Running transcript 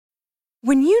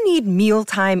When you need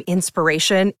mealtime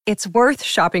inspiration, it's worth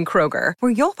shopping Kroger,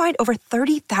 where you'll find over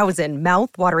 30,000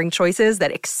 mouth-watering choices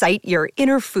that excite your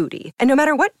inner foodie. And no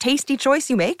matter what tasty choice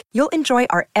you make, you'll enjoy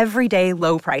our everyday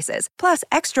low prices, plus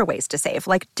extra ways to save,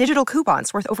 like digital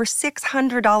coupons worth over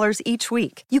 $600 each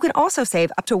week. You can also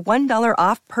save up to $1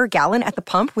 off per gallon at the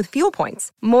pump with fuel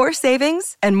points. More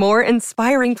savings and more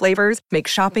inspiring flavors make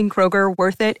shopping Kroger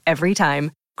worth it every time.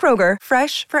 Kroger,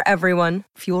 fresh for everyone.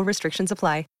 Fuel restrictions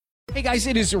apply. Hey guys,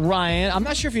 it is Ryan. I'm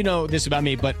not sure if you know this about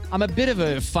me, but I'm a bit of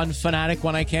a fun fanatic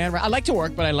when I can. I like to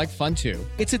work, but I like fun too.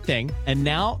 It's a thing. And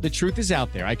now the truth is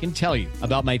out there. I can tell you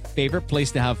about my favorite place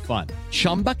to have fun.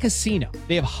 Chumba Casino.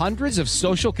 They have hundreds of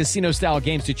social casino style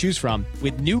games to choose from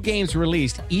with new games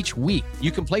released each week.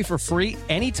 You can play for free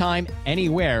anytime,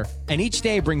 anywhere. And each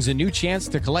day brings a new chance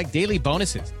to collect daily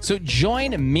bonuses. So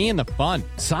join me in the fun.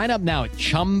 Sign up now at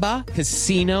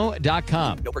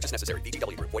ChumbaCasino.com. No purchase necessary.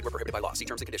 VGW. Void where prohibited by law. See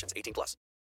terms and conditions. 18+.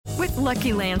 With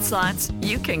Lucky Land Slots,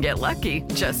 you can get lucky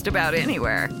just about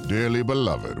anywhere. Dearly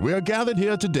beloved, we are gathered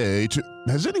here today to...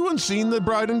 Has anyone seen the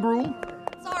bride and groom?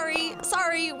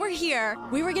 Sorry, we're here.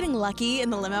 We were getting lucky in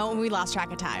the limo and we lost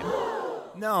track of time.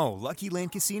 No, Lucky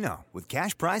Land Casino, with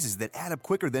cash prizes that add up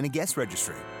quicker than a guest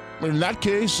registry. In that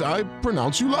case, I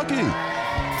pronounce you lucky.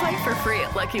 Play for free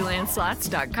at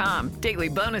LuckyLandSlots.com. Daily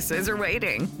bonuses are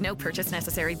waiting. No purchase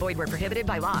necessary. Void where prohibited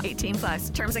by law.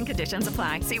 18+. Terms and conditions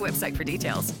apply. See website for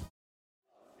details.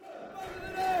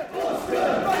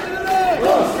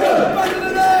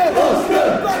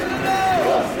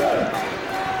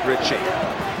 Ritchie.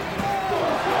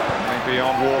 Maybe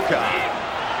on Walker.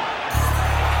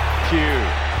 Pugh.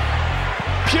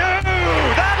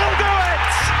 That'll do it!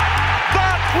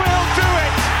 That will do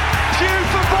it! Pugh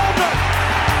for Bournemouth!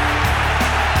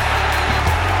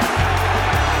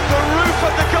 The roof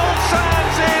of the Gold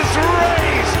Sands is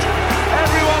raised!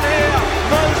 Everyone here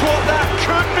knows what that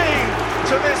could mean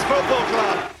to this football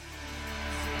club.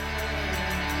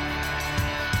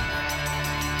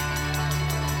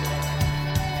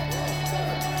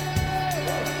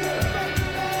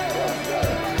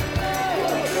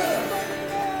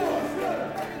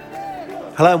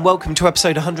 Hello and welcome to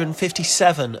episode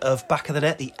 157 of Back of the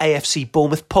Net, the AFC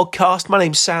Bournemouth podcast. My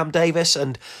name's Sam Davis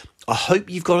and I hope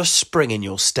you've got a spring in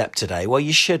your step today. Well,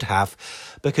 you should have,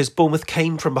 because Bournemouth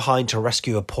came from behind to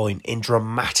rescue a point in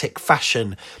dramatic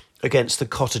fashion against the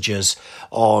Cottagers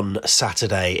on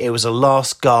Saturday. It was a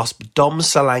last gasp Dom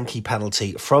Solanke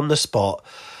penalty from the spot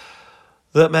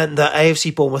that meant that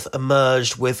AFC Bournemouth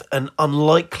emerged with an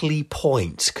unlikely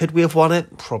point. Could we have won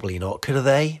it? Probably not. Could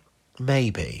they?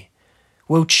 Maybe.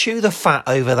 We'll chew the fat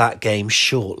over that game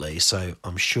shortly, so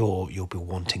I'm sure you'll be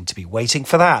wanting to be waiting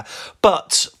for that.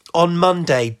 But on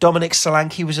Monday, Dominic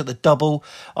Solanke was at the double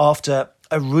after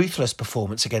a ruthless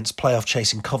performance against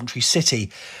playoff-chasing Coventry City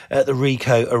at the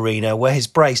Ricoh Arena, where his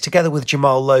brace, together with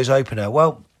Jamal Lowe's opener,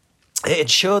 well, it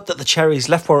ensured that the Cherries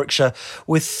left Warwickshire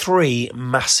with 3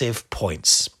 massive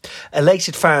points.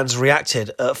 Elated fans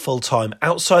reacted at full-time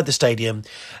outside the stadium,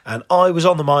 and I was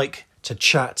on the mic to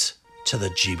chat to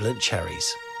the jubilant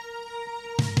Cherries.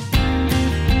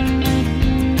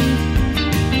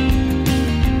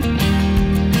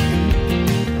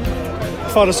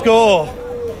 Final score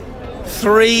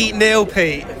 3-0,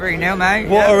 Pete. 3-0, mate.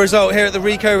 What a result here at the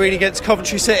Ricoh Arena against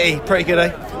Coventry City. Pretty good,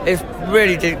 eh? It's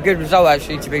really good result,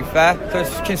 actually, to be fair, because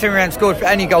considering we haven't scored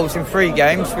any goals in 3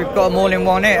 games, we've got them all in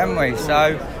one hit, haven't we?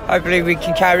 So hopefully we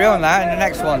can carry on that in the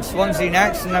next one. Swansea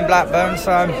next and then Blackburn,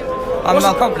 so I'm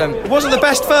confident. It wasn't the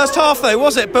best first half though,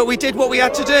 was it? But we did what we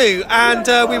had to do, and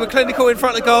we were clinical in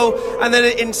front of the goal, and then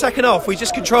in second half we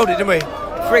just controlled it, didn't we?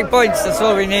 3 points, that's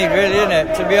all we need, really, isn't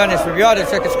it? To be honest with you, I'd have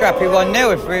took a scrappy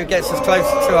 1-0 if it gets us closer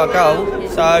to our goal.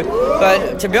 So,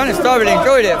 but to be honest, I really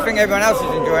enjoyed it. I think everyone else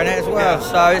is enjoying it as well. Yeah.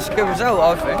 So it's a good result,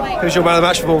 I think. Who's your man of the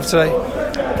match for Bournemouth today?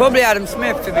 Probably Adam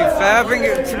Smith, to be fair. I think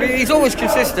he's always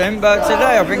consistent, but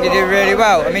today I think he did really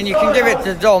well. I mean, you can give it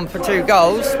to Dom for 2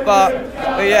 goals, but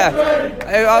yeah,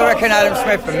 I reckon Adam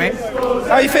Smith for me.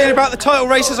 How are you feeling about the title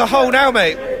race as a whole now,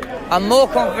 mate? I'm more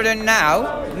confident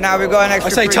now. Now we've got an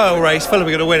extra. I say title race, Fulham are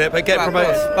going to win it, but get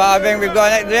promoted. But I think we've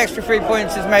got the extra 3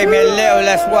 points has made me a little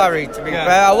less worried, to be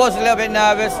fair. I was a little bit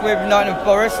nervous with Nottingham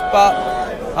Forest, but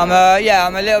I'm a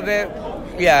little bit.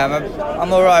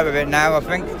 I'm all right with it now. I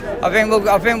think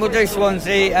we'll do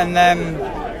Swansea and then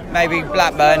maybe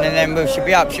Blackburn, and then we should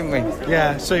be up, shouldn't we?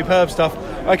 Yeah, superb stuff.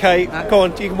 Okay, go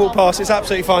on, you can walk past. It's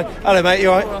absolutely fine. Hello, mate.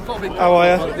 You all right? How are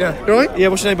you? Yeah. You all right? Yeah.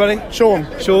 What's your name, buddy? Sean.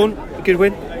 Good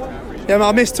win. Yeah, mate,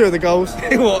 I missed 2 of the goals.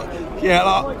 What? Yeah,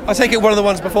 I take it one of the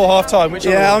ones before half time. Which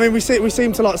I mean, we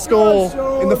seem to score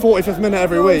in the 45th minute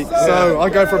every week, so I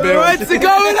go for a beer. Reds are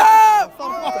going up!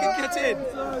 Fucking get in.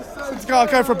 I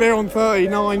go for a beer on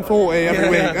 39, 40 every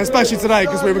week, especially today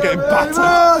because we were getting battered.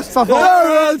 So I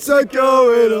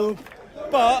thought,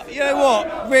 But you know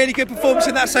what? Really good performance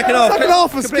in that second half. Second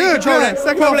half was good. Yeah,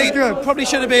 second half was good. Probably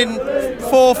should have been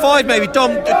 4 or 5 maybe.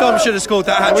 Dom should have scored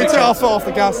that hat trick. We took our foot off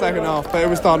the gas second half, but it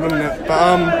was done, wasn't it? But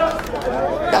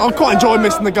I quite enjoyed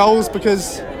missing the goals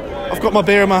because I've got my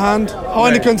beer in my hand.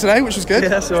 Heineken today, which was good. Yeah,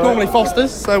 that's all it's right. normally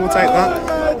Foster's, so we'll take that.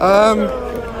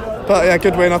 But yeah,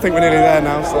 good win. I think we're nearly there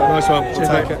now. So Nice one. We'll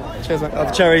take it. Cheers, mate.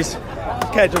 The cherries.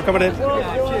 Kedge, coming in.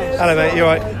 Hello, mate. You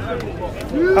alright?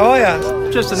 How are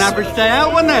you? Just an average day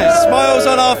out, wasn't it? Smiles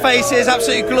on our faces,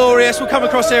 absolutely glorious. We'll come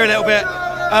across here a little bit.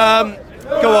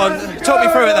 Go on, talk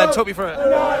me through it then. Talk me through it.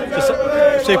 Just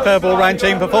a superb all-round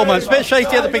team performance. A bit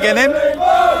shaky at the beginning.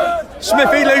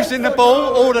 Smithy losing the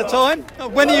ball all the time.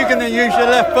 When are you going to use your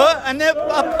left foot? And then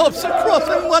pops across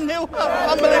and 1-0 up.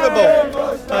 Unbelievable.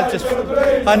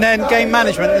 And then game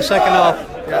management in the second half.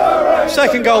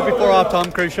 Second goal before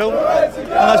half-time, crucial.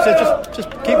 And I said, just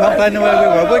keep on playing the way we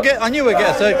were. I knew we'd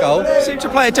get a third goal. We seem to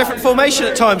play a different formation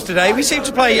at times today. We seem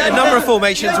to play a number of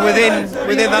formations within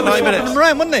that 90 minutes.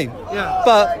 Around, wouldn't he? Yeah.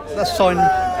 But that's fine.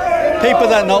 People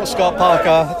that are not Scott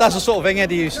Parker, that's the sort of thing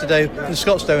Eddie used to do, and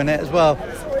Scott's doing it as well.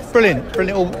 Brilliant.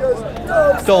 All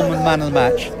Dom and man of the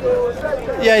match.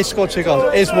 Yeah, he scored 2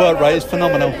 goals. His work rate is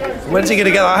phenomenal. When's he going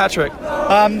to get that hat trick?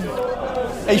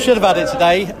 He should have had it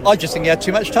today. I just think he had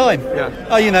too much time. Yeah.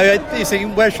 Oh, you're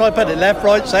thinking, where shall I put it? Left,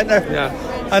 right, centre? Yeah.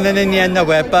 And then in the end,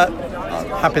 nowhere. But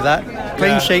happy that.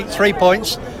 Clean sheet, 3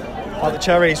 points. The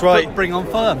cherries, right. Bring on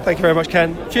firm. Thank you very much,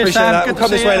 Ken. Cheers, Appreciate Sam. that. Good We'll to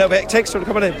come this see way a you. little bit. Tiggs, want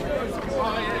to come on in?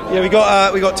 Yeah, we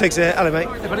got Tiggs here. Hello, mate.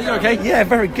 Hey, buddy, you okay? Yeah,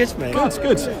 very good, mate.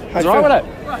 Good. How's All right it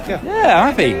with it? Yeah,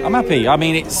 I'm happy. I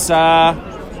mean, it's a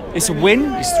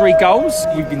win. It's 3 goals.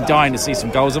 We've been dying to see some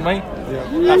goals, haven't we?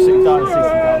 Yeah. Absolutely dying to see some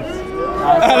goals.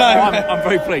 Hello. I'm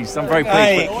very pleased.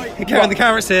 Hey, Kevin the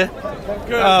Carrot's here.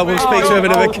 We'll speak to him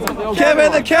in a bit.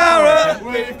 Kevin the Carrot!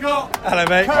 Hello,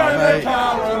 mate.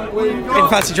 In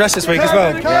fancy dress this week as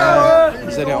well. Yeah,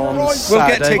 he's in it on We'll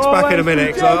Saturday. get Tiggs back in a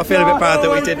minute because I feel a bit bad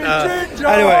that we didn't.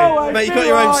 Anyway, mate, you got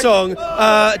your own song.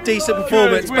 Decent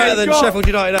performance, better than Sheffield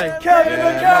United, eh? Kevin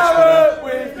the Carrot,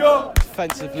 we've got.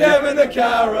 Offensively. Kevin the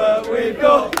Carrot, we've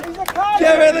got.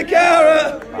 Kevin the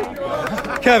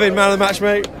Carrot! Kevin, man of the match,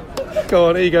 mate. Go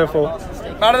on, who are you going for?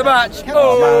 Man of the match. Man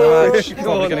of the match.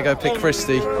 Probably going to go pick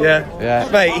Christie. Yeah.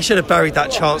 Mate, he should have buried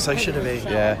that chance though, shouldn't he?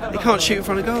 Yeah. He can't shoot in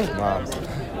front of goal. No.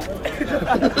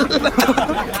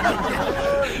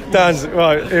 Dan's,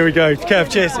 right, here we go. Kev,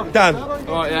 cheers. Dan.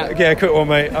 Right, yeah. Yeah, quick one,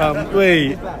 mate. How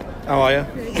are you?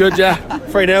 Good, yeah.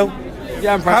 3-0?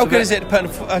 Yeah, I'm How good is it to put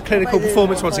in a clinical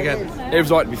performance once again? It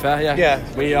was right, to be fair, yeah. Yeah.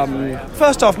 We,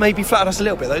 First half maybe flattered us a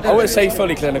little bit though, didn't I it? wouldn't say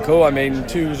fully clinical. I mean,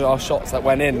 2 of our shots that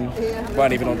went in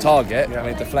weren't even on target. I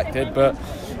mean, deflected, but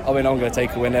I mean, I'm going to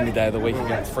take a win any day of the week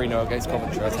against 3-0 against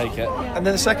Coventry. I'll take it. And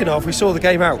then the second half, we saw the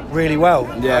game out really well.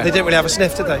 Yeah. They didn't really have a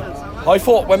sniff, did they? I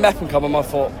thought when Meckham come on, I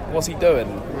thought, what's he doing?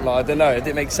 Like, I don't know, it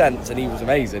didn't make sense, and he was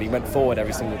amazing. He went forward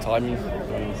every single time. He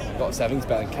got 7s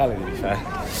better than Kelly, to be fair.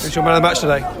 Who's your man of the match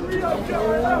today?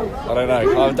 I don't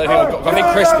know. I think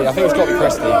Christie. I think it's got to be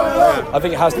Christie. I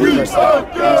think it has to be Christie.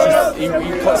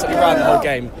 He constantly ran the whole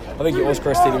game. I think it was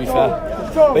Christie, to be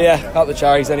fair. But yeah, out the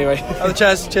cherries anyway. Out the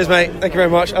chairs. Cheers, mate. Thank you very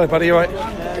much. Hello, buddy. You all right?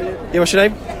 Yeah, what's your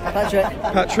name?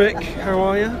 Patrick, how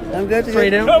are you? I'm good.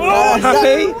 3-0.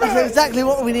 Happy? That's exactly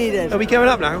what we needed. Are we going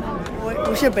up now?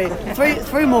 We should be.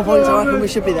 Three more points, I reckon we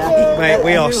should be there. Mate,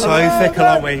 we are so fickle,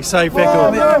 aren't we? So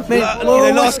fickle.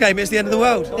 Last game, it's the end of the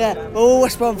world. Yeah, we're all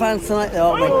West Brom fans tonight,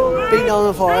 though, aren't we? Beating on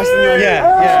the Forest.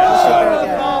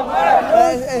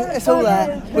 It's all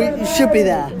there. We should be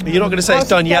there. You're not going to say it's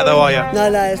done yet, though, are you?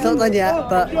 No, it's not done yet,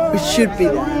 but we should be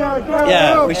there.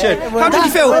 Yeah, we should. How did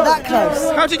you feel? We're that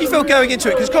close. How did you feel going into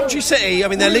it? Because Coventry City, I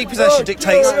mean, their league possession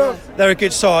dictates they're a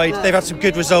good side. They've had some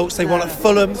good results. They won at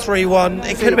Fulham 3-1.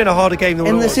 It could have been a harder game than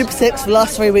In what it the was. Super 6 for the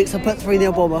last 3 weeks, I put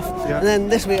 3-0 Bournemouth. Yeah. And then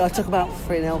this week I took about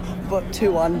 3-0, but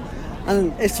 2-1.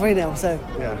 And it's 3-0, so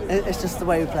it's just the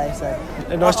way we play. So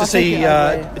And nice to see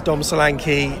Dom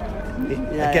Solanke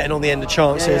Yeah. getting on the end of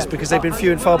chances because they've been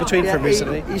few and far between for him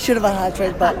recently. You should have had a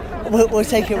hat-trick, but we'll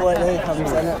take it when it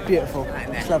comes, and it's beautiful.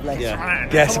 It's lovely.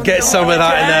 Yes, get some of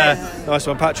that in there. Nice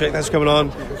one, Patrick. Thanks for coming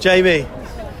on. Jamie,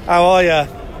 how are you?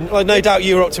 Well, no doubt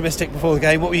you were optimistic before the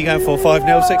game. What were you going for?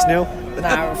 5-0, 6-0?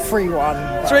 No,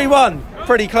 3-1. 3-1.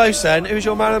 Pretty close then. Who's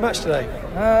your man of the match today?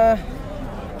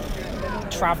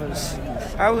 Travers.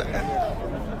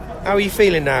 How are you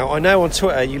feeling now? I know on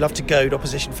Twitter you love to goad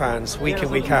opposition fans week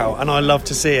in, week out, and I love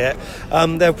to see it.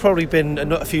 There have probably been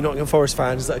a few Nottingham Forest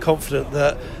fans that are confident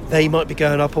that they might be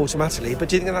going up automatically, but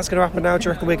do you think that's going to happen now? Do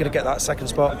you reckon we're going to get that second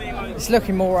spot? It's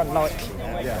looking more unlikely.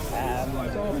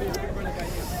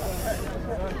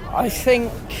 I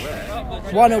think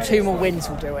 1 or 2 more wins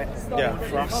will do it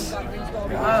for us.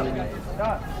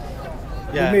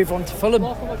 We move on to Fulham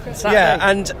on Saturday. Yeah,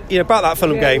 and about that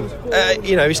Fulham game,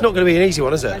 it's not going to be an easy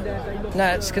one, is it? No,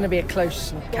 it's going to be a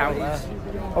close encounter.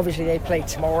 Obviously, they play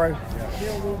tomorrow.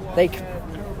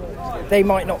 They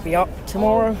might not be up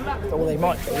tomorrow, or they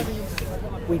might be.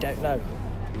 We don't know.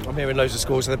 I'm hearing loads of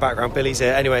scores in the background. Billy's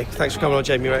here. Anyway, thanks for coming on,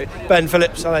 Jamie. Right? Ben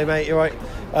Phillips, hello, mate. You all right?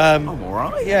 I'm all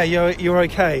right. Yeah, you're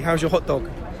okay. How's your hot dog?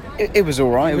 It was all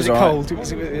right. Was it cold?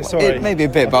 Sorry. It maybe a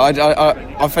bit, but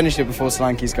I finished it before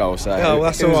Solanke's goal, so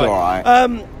that's it was all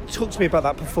right. Talk to me about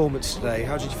that performance today.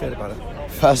 How did you feel about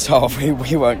it? First half, we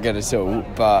weren't good at all,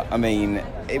 but I mean,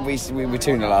 we were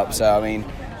 2-0 up, so I mean,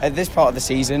 at this part of the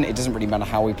season, it doesn't really matter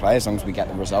how we play as long as we get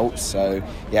the results. So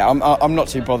yeah, I'm not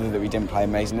too bothered that we didn't play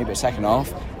amazingly, but second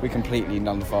half we completely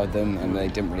nullified them, and they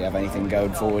didn't really have anything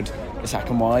going forward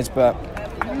attacking wise. But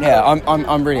yeah,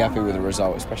 I'm really happy with the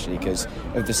result, especially because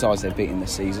of the sides they've beaten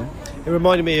this season. It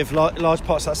reminded me of large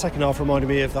parts of that second half. Reminded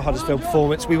me of the Huddersfield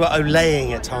performance. We were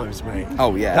olaying at times, mate.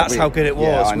 Oh yeah, that's how good it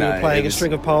was. Yeah, we were playing a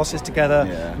string of passes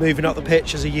together, moving up the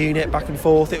pitch as a unit, back and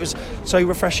forth. It was so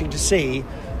refreshing to see,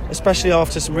 especially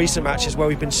after some recent matches where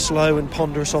we've been slow and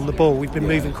ponderous on the ball. We've been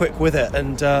moving quick with it,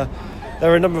 and there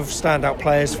are a number of standout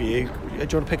players for you. Do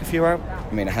you want to pick a few out?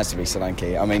 I mean, it has to be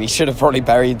Solanke. I mean, he should have probably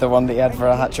buried the one that he had for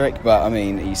a hat-trick, but I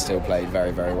mean, he still played very,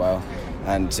 very well.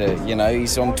 And,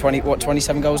 he's on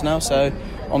 27 goals now, so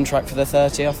on track for the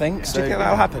 30, I think. So, do you think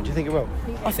that'll happen? Do you think it will?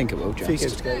 I think it will, just. A few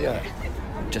games to go,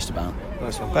 yeah. Just about.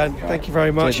 Nice one. Ben, thank you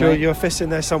very much. Cheers, you're fist in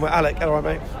there somewhere. Alec, all right,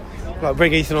 mate? Right,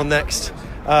 bring Ethan on next.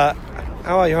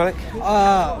 How are you, Alec?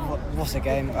 What's the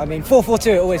game? I mean,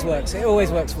 4-4-2, it always works. It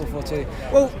always works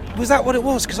 4-4-2. Well, was that what it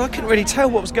was? Because I couldn't really tell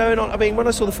what was going on. I mean, when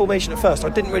I saw the formation at first, I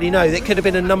didn't really know. It could have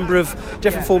been a number of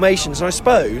different formations. And I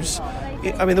suppose,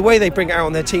 the way they bring it out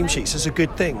on their team sheets is a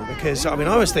good thing. Because, I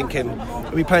was thinking,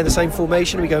 are we playing the same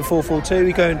formation? Are we going 4-4-2? Are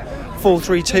we going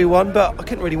 4-3-2-1? But I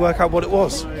couldn't really work out what it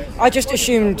was. I just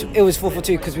assumed it was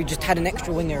 4-4-2 because we just had an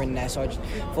extra winger in there. So I just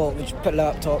thought we'd just put Lowe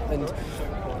up top. And,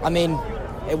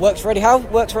 it works for Eddie Howe,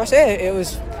 works for us here. It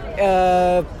was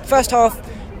first half.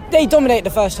 They dominated the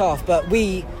first half, but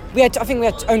we had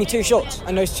only 2 shots,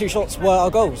 and those 2 shots were our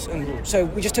goals. And so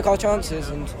we just took our chances,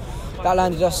 and that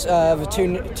landed us with a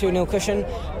 2-0 cushion.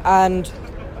 And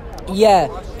yeah,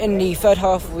 in the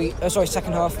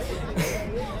second half,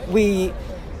 we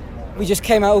just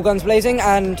came out all guns blazing,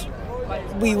 and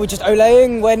we were just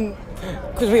olaying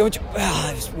because we were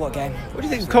what a game. What do you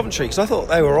think of Coventry? Because I thought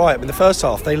they were right. In the first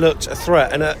half they looked a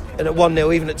threat, and at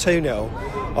 1-0, even at 2-0,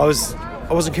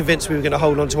 I wasn't convinced we were going to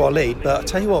hold on to our lead, but I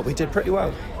tell you what, we did pretty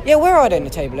well. Yeah, where are they in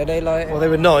the table? Are they like... Well, they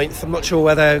were 9th. I'm not sure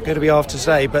where they're going to be after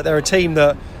today, but they're a team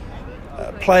that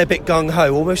play a bit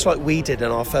gung-ho, almost like we did in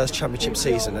our first championship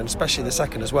season, and especially the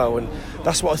second as well. And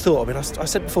that's what I thought. I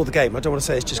said before the game, I don't want to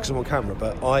say it's just because I'm on camera,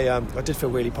 but I did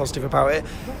feel really positive about it,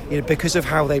 because of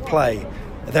how they play.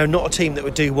 They're not a team that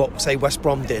would do what, say, West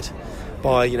Brom did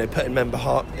by putting men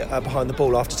behind the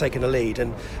ball after taking a lead,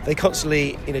 and they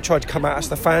constantly tried to come at us.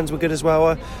 The fans were good as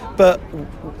well, but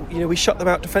we shut them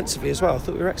out defensively as well. I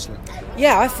thought we were excellent.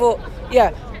 Yeah, I thought.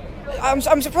 Yeah, I'm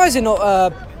surprised they're not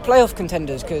playoff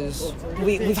contenders, because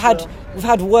we've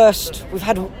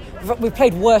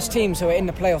played worse teams who are in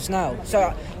the playoffs now.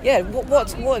 So yeah,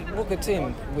 what good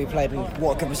team we played, and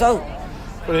what a good result.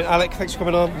 Brilliant, Alec. Thanks for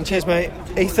coming on. And cheers, mate.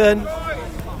 Ethan.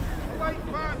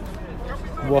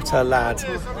 What a lad.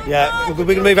 Yeah,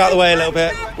 we can move out of the way a little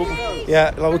bit.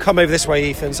 We'll come over this way,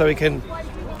 Ethan, so we can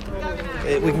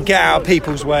get out of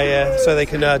people's way so they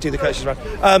can do the coaches round.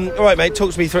 All right, mate,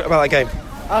 talk to me about that game.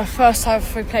 First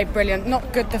half we played brilliant.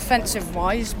 Not good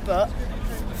defensive-wise, but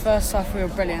first half we were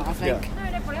brilliant, I think.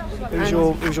 Yeah.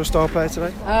 Who was your star player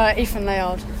today? Ethan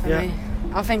Layard for me.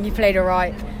 I think he played all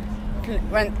right.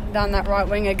 Went down that right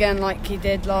wing again like he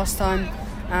did last time,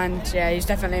 and yeah, he's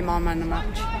definitely my man of the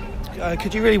match.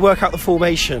 Could you really work out the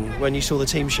formation when you saw the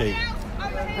team sheet?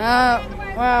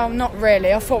 Well, not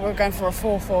really. I thought we were going for a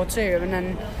 4-4-2, and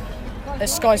then at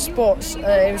Sky Sports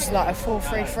it was like a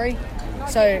 4-3-3.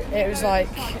 So it was like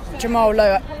Jamal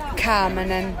Lowe, Cam,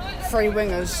 and then 3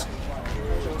 wingers.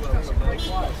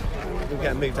 We're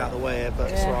getting moved out of the way here, but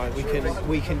it's all right.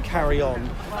 We can carry on.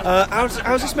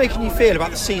 How's this making you feel about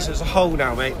the season as a whole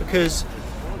now, mate? Because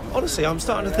honestly, I'm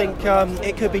starting to think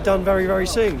it could be done very, very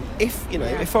soon. If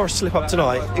Forest slip up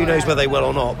tonight, who knows whether they will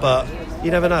or not, but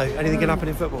You never know. Anything can happen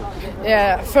in football.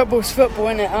 Yeah, football's football,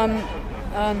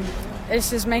 innit?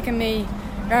 This is making me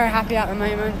very happy at the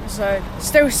moment. So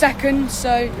still second. So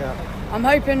I'm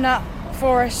hoping that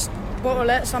Forest bottle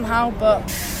it somehow, but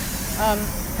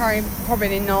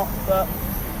probably not. But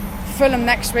Fulham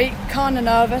next week, kind of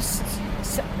nervous.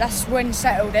 That's when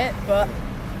settled it, but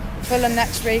Fulham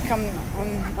next week, I'm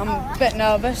a bit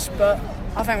nervous, but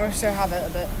I think we'll still have it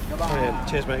a bit. Brilliant.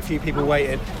 Cheers, mate. A few people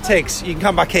waiting. Tiggs, you can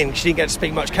come back in because you didn't get to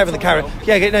speak much. Kevin the Carrot.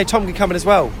 Yeah, no, Tom can come in as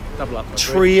well. Double up.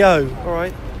 Trio. All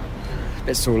right.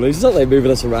 Bit sore losers, aren't they?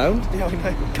 Moving us around. Yeah, I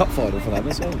know. Cup final for them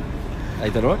as well. Hey,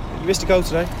 done all right? You missed a goal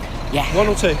today? Yeah. 1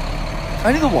 or 2?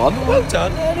 Only the one. Well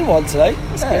done. Only one today.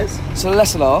 That's good. So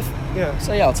less than half. Yeah.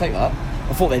 So yeah, I'll take that.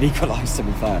 I thought they'd equalise, to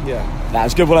be fair. Yeah. That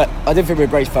was good, wasn't it? I didn't think we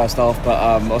were braced first half, but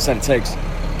I said it Tiggs.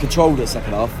 Controlled it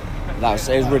second half. It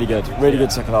was really good. Really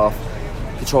good second half.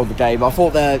 Controlled the game. I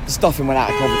thought the stuffing went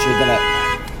out of Coventry, didn't it?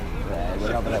 Yeah,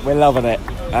 we're loving it. We're loving it.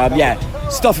 Yeah,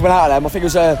 stuffing went out of them. I think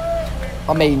it was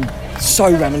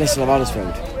so reminiscent of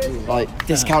Huddersfield. Like,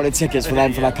 discounted tickets for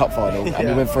them for that cup final, and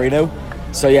we went 3-0.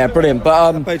 So yeah, brilliant.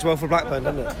 But that bodes well for Blackburn,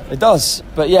 doesn't it? It does.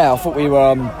 But yeah, I thought we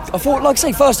were. Like I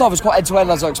say, first half was quite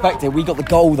end-to-end as I expected. We got the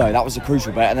goal though. That was the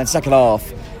crucial bit. And then second half,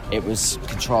 it was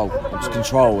control.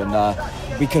 And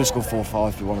we could have scored 4-5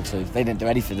 if we wanted to. They didn't do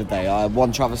anything, did they?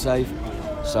 One Travers save.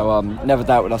 So never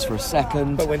doubted us for a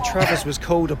second. But when Travers was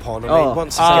called upon,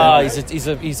 once again,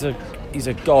 he's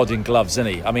a god in gloves,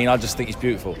 isn't he? I mean, I just think he's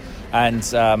beautiful. And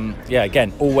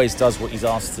again, always does what he's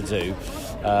asked to do.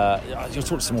 You'll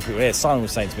talk to some more people here. Simon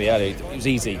was saying to me earlier, it was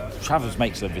easy. Travers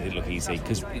makes everything look easy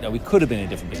because we could have been in a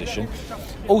different position.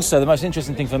 Also, the most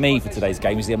interesting thing for me for today's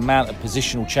game is the amount of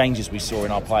positional changes we saw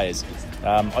in our players.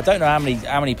 I don't know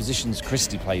how many positions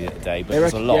Christie played it today, but it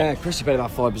was a lot. Yeah, Christie played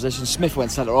about 5 positions. Smith went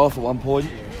centre half at one point,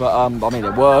 but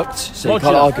it worked. So you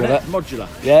can't argue with it. Modular.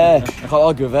 Yeah, can't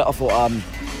argue with it. I thought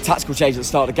tactical change at the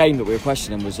start of the game that we were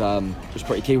questioning was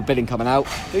pretty key with Billing coming out.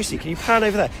 Lucy, can you pan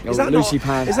over there? Is that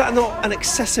not an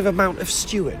excessive amount of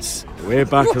stewards? We're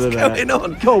back What's of the going net.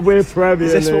 on? God, we're Premier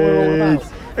Is this what we're all League.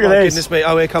 about? Look at this. Goodness me.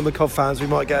 Oh, here come the Cov fans. We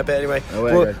might get a bit anyway.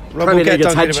 Premier League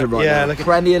attention right now.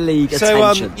 Premier League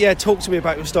attention. So, talk to me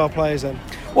about your star players then.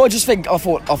 Well, I just think I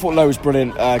thought Lowe was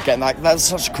brilliant getting that. That's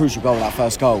such a crucial goal, that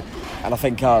first goal. And I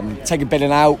think taking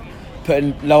Billing out,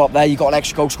 putting Lowe up there, you got an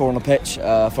extra goal scorer on the pitch.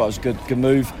 I thought it was a good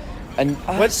move. And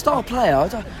star player,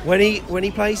 when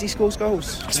he plays, he scores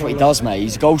goals. That's what he does, mate.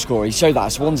 He's a goal scorer. He showed that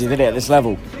at Swansea, did it, at this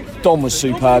level. Dom was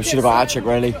superb. Should have got a hat-trick,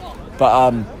 really.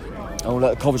 But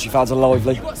look, Coventry fans are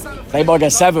lively. They might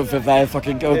get 7th if they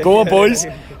fucking go on, boys.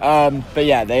 But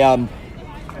yeah, they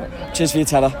cheers for your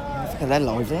tenner. They're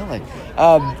lively, aren't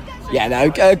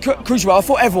they? Crucial. I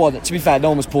thought everyone, to be fair, no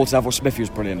one was poor. I thought Smithy was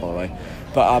brilliant, by the way.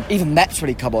 But even Metz, when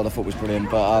he come on, I thought was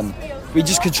brilliant. But we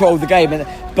just controlled the game.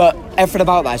 But everything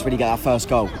about that is when you get that first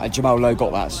goal. And Jamal Lowe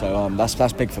got that, so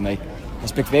that's big for me.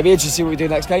 That's big for me. It'll be interesting to see what we do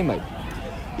next game, mate.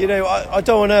 I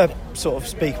don't want to sort of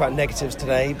speak about negatives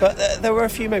today, but there were a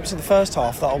few moments in the first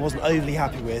half that I wasn't overly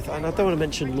happy with, and I don't want to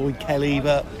mention Lloyd Kelly,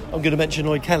 but I'm going to mention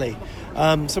Lloyd Kelly.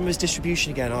 Some of his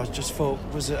distribution again, I just thought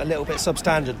was a little bit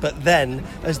substandard, but then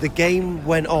as the game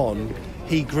went on,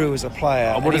 he grew as a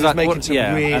player. And he was making some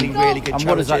really good challenges. And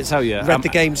what does that tell you? Read the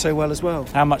game so well as well.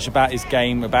 How much about his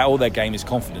game, about all their game, is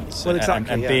confidence. Well,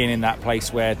 exactly, and being in that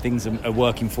place where things are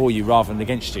working for you rather than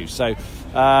against you. So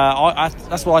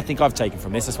that's what I think I've taken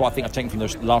from this. That's what I think I've taken from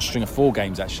the last string of 4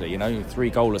 games, actually.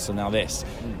 3 goalless and now this.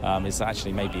 Is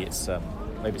actually maybe it's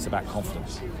about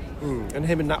confidence. And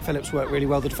him and Nat Phillips worked really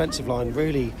well. The defensive line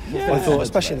really, I thought,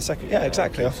 especially in the second. Yeah,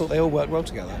 exactly. I thought they all worked well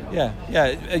together.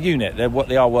 Yeah, a unit.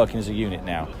 They are working as a unit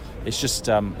now. It's just,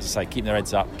 as I say, keep their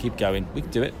heads up, keep going. We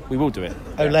can do it. We will do it.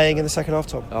 Olaying in the second half,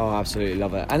 Tom. Oh, absolutely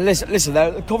love it. And listen,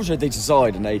 Coventry are a decent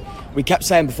side, and we kept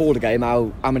saying before the game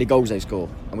how many goals they score,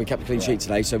 and we kept a clean sheet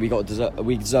today, so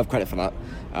we deserve credit for that.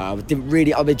 We didn't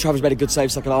really. Travers made a good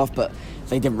save second half, but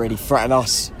they didn't really threaten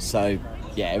us. So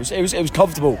yeah, it was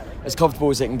comfortable, as comfortable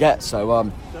as it can get. So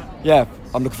I'm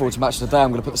looking forward to match of the day.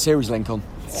 I'm going to put the series link on.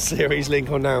 Series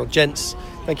link on now, gents.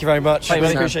 Thank you very much. I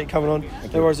really appreciate you coming on.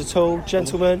 No worries at all,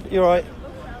 gentlemen. You all right?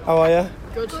 How are you?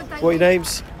 Good. What are your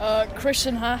names? Chris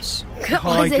and Haas.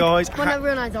 Hi guys. I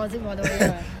realise Isaac, by the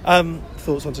way.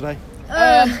 Thoughts on today?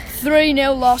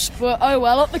 3-0 lost, but oh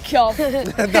well, up the Cov.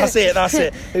 That's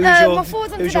it.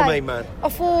 Who's your main man? I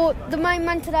thought the main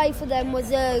man today for them was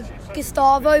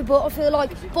Gustavo, but I feel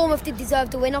like Bournemouth did deserve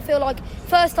to win. I feel like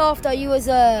first half though,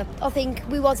 I think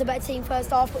we was a better team first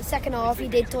half, but second half he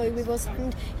did toy with us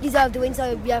and he deserved to win.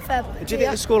 So yeah, fair. Do you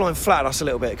think the scoreline flattered us a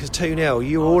little bit because 2-0?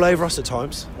 You were all over us at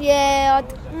times. Yeah,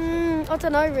 I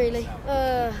don't know really.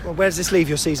 Well, where does this leave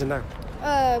your season now?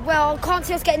 Well, I can't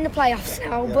see us getting the playoffs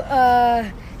now, but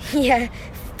yeah.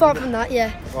 Apart from that,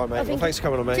 yeah. All right, mate. Well, thanks for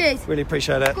coming on, mate. Cheers. Really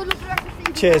appreciate it. Good luck for the rest of the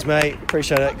season. Cheers, mate.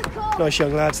 Appreciate it. Nice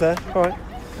young lads there. All right.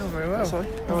 Oh, very well. Sorry.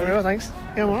 Oh, very well, thanks.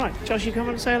 Yeah, I'm all right. Josh, you come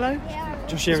on and say hello? Yeah.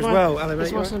 Josh here as well. Hello, mate. This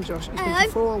is my You son, Josh. He's been Hello.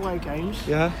 to 4 away games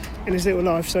Yeah. in his little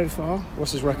life so far.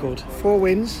 What's his record? 4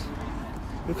 wins,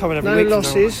 We're coming every no week.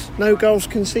 losses, no goals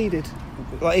conceded.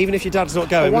 Like, even if your dad's not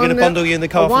going, we're going to bundle you in the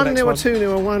car for the next 1-0, one. a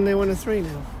 2-0, a 1-0 and a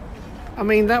 3-0. I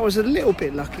mean, that was a little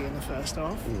bit lucky in the first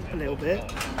half, a little bit,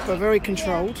 but very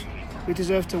controlled. We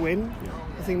deserved to win.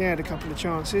 I think they had a couple of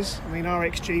chances. I mean, our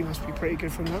XG must be pretty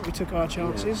good from that. We took our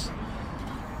chances.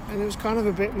 And it was kind of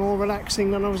a bit more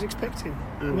relaxing than I was expecting.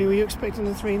 I mean, were you expecting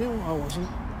a 3-0? I wasn't.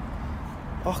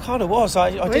 I kind of was.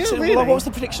 I did. Say, really? well, what was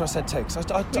the prediction I said, Tiggs? You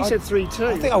said 3-2.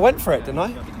 I think I went for it, didn't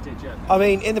I? I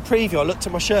mean, in the preview, I looked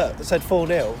at my shirt that said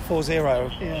 4-0,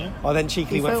 4-0. Yeah. I then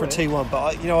cheekily You went for a felt 2-1,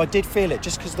 but I did feel it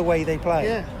just because of the way they play.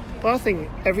 Yeah, but I think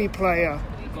every player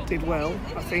did well.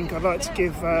 I think I'd like to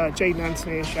give Jaden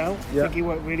Anthony a shout. I think he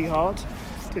worked really hard,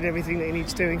 did everything that he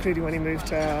needs to do, including when he moved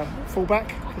to fullback,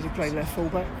 because he played left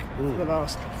fullback for the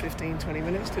last 15-20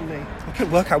 minutes, didn't he? I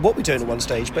couldn't work out what we're doing at one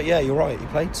stage, but yeah, you're right. He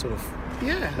played sort of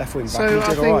left wing back. So and he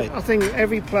did all right. I think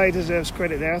every player deserves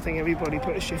credit there. I think everybody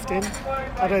put a shift in.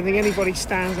 I don't think anybody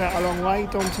stands out a long way.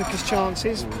 Dom took his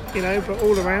chances, you know, but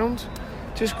all around,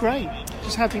 just great.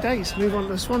 Just happy days. Move on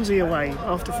to Swansea away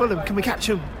after Fulham. Can we catch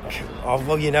them? Oh,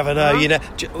 well, you never know.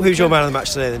 Who's your man of the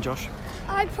match today then, Josh?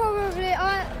 I'd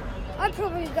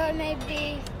probably go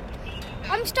maybe.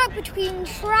 I'm stuck between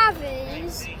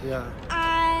Travers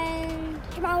and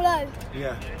Jamal Lowe.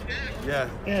 Yeah.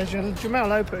 Jamal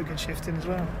Lowe put a good shift in as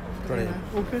well. Brilliant.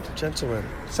 Yeah, all good. Gentlemen.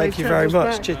 Safe Thank you very travels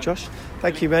much. back. Cheers, Josh.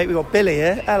 Thank you, mate. We've got Billy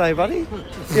here. Hello, buddy.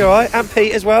 You all right? And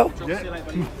Pete as well.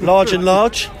 Large and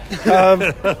large.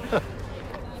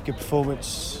 Good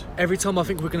performance. Every time I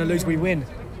think we're going to lose, we win.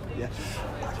 Yeah.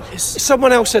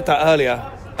 Someone else said that earlier.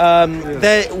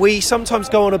 We sometimes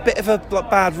go on a bit of a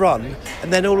bad run,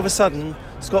 and then all of a sudden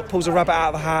Scott pulls a rabbit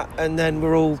out of the hat, and then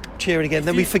we're all cheering again.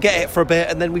 Then we forget it for a bit,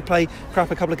 and then we play crap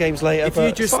a couple of games later. If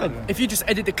you just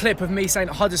edit the clip of me saying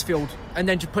Huddersfield and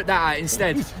then just put that out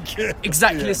instead,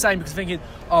 exactly the same, because thinking,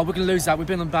 we're going to lose that. We've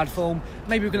been on bad form.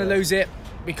 Maybe we're going to lose it.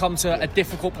 We come to a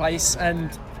difficult place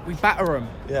and we batter them.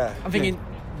 Yeah. I'm thinking,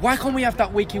 why can't we have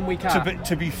that week in, week out?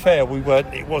 To be fair,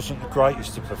 it wasn't the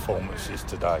greatest of performances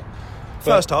today.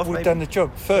 First half, we've done the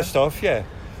job. First half, yeah.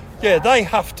 Yeah, they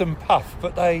huffed and puffed,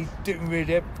 but they didn't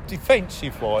really.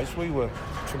 Defensive-wise, we were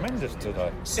tremendous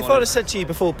today. If I'd have said to you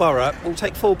before Borough, we'll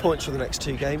take 4 points for the next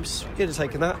 2 games, you'd have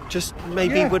taken that. Just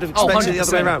maybe would have expected it the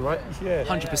other way around, right? Yeah,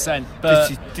 100%.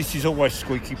 But this is always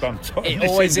squeaky bum time. It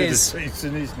always is. The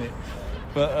season, isn't it?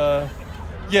 But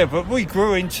but we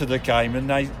grew into the game, and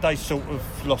they sort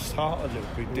of lost heart a little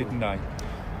bit, didn't they?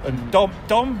 And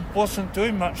Dom wasn't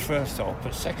doing much first half,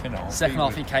 but second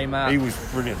half he came out. He was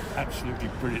brilliant, absolutely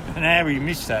brilliant. And Harry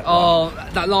missed that one.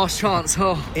 That last chance.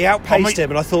 He outpaced him,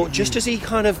 and I thought just as he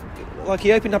kind of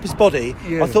he opened up his body,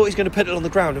 I thought he was going to put it on the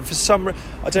ground, and for some I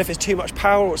don't know if it's too much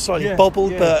power or it's slightly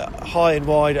bobbled, but high and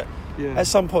wide. At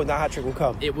some point that hat trick will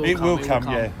come. It will come.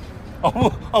 Yeah.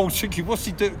 I was thinking, what's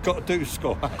he got to do to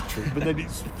score a hat-trick? But then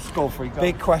it's score 3 goals.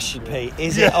 Big question, Pete.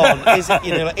 Is it on? Is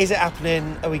it? Is it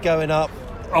happening? Are we going up?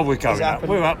 Oh, we're going up.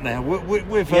 We're up now.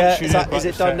 We're virtually. Is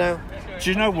it done now? Do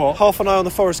you know what? Half an eye on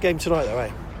the Forest game tonight, though,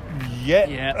 eh?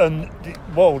 Yeah. And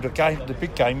the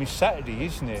big game is Saturday,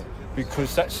 isn't it?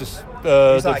 Because that's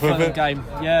the game.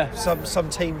 Yeah. Some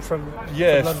team from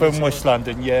from West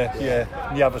London. Yeah.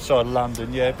 The other side of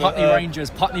London. Yeah. But,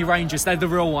 Putney Rangers. They're the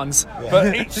real ones. Yeah.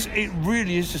 But it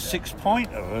really is a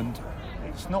 6-pointer, and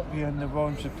it's not beyond the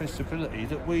realms of possibility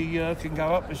that we can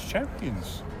go up as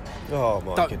champions. Oh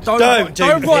my goodness!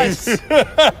 Don't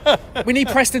this. We need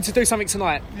Preston to do something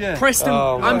tonight. Yeah. Preston.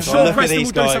 I'm sure Preston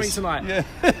will do something tonight. Yeah.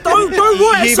 Don't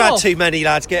write us You've off. had too many,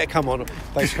 lads. Come on.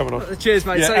 Thanks for coming on. Cheers,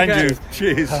 mate. Yeah, and you.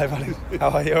 Cheers. Hi, buddy.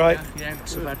 How are you? All right? Yeah, not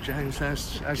so bad, James.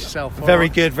 How's yourself? Very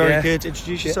good.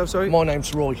 Introduce yourself. Sorry. My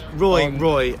name's Roy.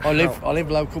 Roy. I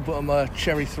live local, but I'm a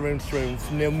Cherry through and through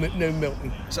from New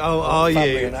Milton. So, are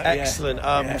you? Excellent.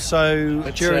 Yeah. So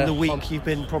during the week, you've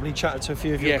been probably chatting to a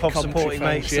few of your COV supporting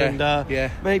mates, and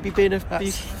maybe been a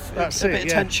bit of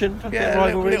tension, a bit of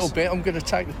rivalries. A little bit. I'm going to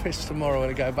take the piss tomorrow when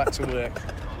I go back to work.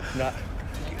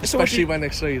 Especially when they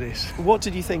see this. What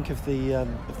did you think of the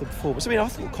performance? I mean, I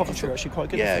thought Coventry were actually quite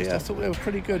good. Yeah, I thought they were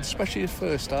pretty good, especially the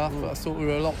first half. But I thought we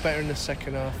were a lot better in the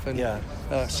second half. And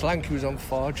Slanky was on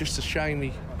fire. Just a shame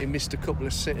he missed a couple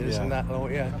of sitters and that.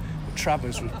 But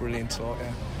Travers was brilliant.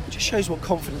 It just shows what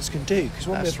confidence can do.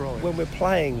 Because when we're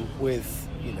playing with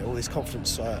all this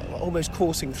confidence almost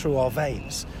coursing through our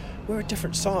veins, we're a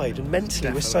different side, and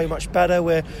mentally we're so much better.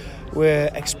 We're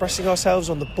expressing ourselves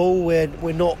on the ball.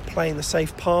 We're not playing the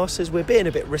safe passes. We're being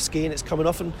a bit risky, and it's coming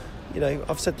off. And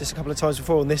I've said this a couple of times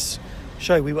before on this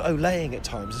show. We were olaying at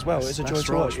times as well. It was a joy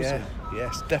to watch. Yeah,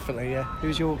 yes, definitely. Yeah. Who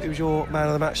was your man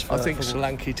of the match? I think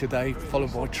Solanke today,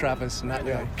 followed by Travers, and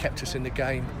that kept us in the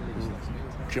game.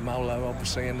 Jamal Lowe,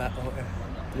 obviously, and that.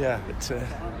 Yeah. But,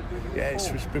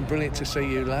 it's been brilliant to see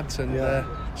you lads, and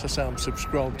so I say I'm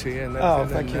subscribed to you. And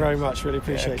thank you very much. Really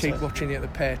appreciate it. Keep watching you at the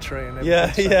pear tree and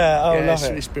everything. Love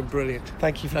it. It's been brilliant.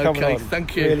 Thank you for coming on.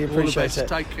 Thank you. Really All appreciate the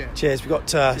best. it. Take care. Cheers. We've got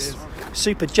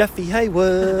Super Jeffy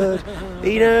Hayward.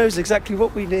 He knows exactly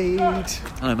what we need.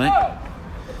 Hello, mate.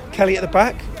 Kelly at the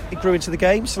back. He grew into the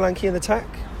game. Solanke in the attack.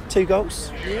 2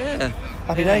 goals. Yeah.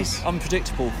 Happy days.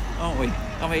 Unpredictable, aren't we?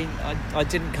 I mean, I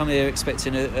didn't come here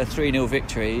expecting a 3-0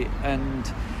 victory,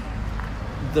 and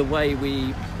the way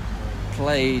we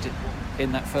played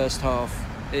in that first half,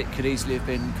 it could easily have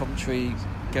been Coventry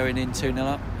going in 2-0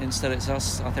 up. Instead it's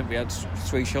us. I think we had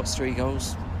 3 shots, 3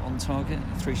 goals on target,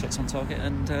 3 shots on target,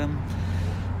 and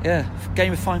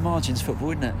game of fine margins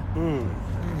football, isn't it?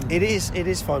 It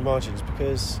is fine margins,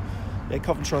 because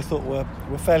Coventry, I thought, were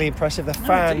fairly impressive. Their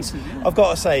fans, decent, yeah. I've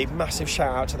got to say, massive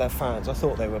shout out to their fans. I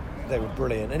thought they were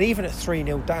brilliant, and even at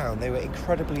 3-0 down, they were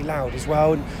incredibly loud as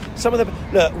well. And some of them,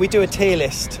 look, we do a tier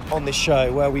list on this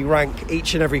show where we rank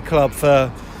each and every club for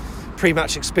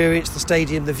pre-match experience, the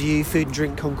stadium, the view, food and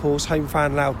drink concourse, home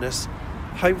fan loudness.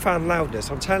 Home fan loudness.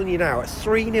 I'm telling you now, at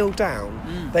 3-0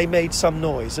 down, they made some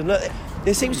noise, and look,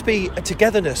 there seems to be a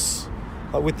togetherness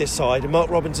with this side, and Mark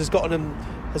Robbins has gotten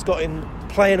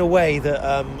playing a way that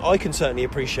I can certainly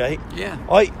appreciate. Yeah.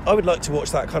 I would like to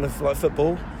watch that kind of like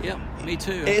football. Yeah, me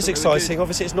too. It is exciting.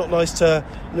 Obviously, it's not nice to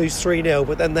lose 3-0,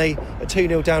 but then they are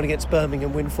 2-0 down against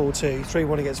Birmingham, win 4-2,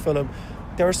 3-1 against Fulham.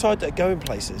 They're a side that are going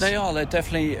places. They are. They're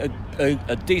definitely a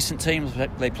decent team.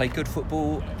 They play good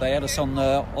football. They had us on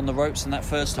the ropes in that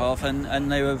first half,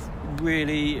 and they were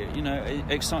really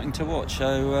exciting to watch.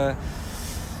 So,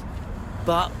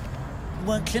 but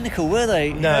weren't clinical, were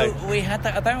they? No. We had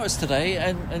that about us today,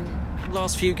 and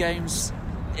last few games,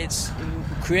 it's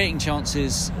creating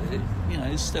chances.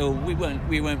 Still we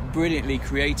weren't brilliantly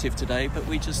creative today, but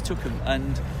we just took them,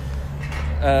 and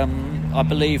I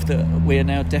believe that we are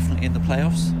now definitely in the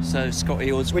playoffs. So Scott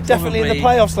Eords, we're definitely in the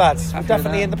playoffs, lads. We're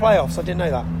definitely in the playoffs. I didn't know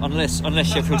that. Unless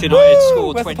Sheffield United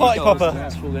score 20 party goals. popper?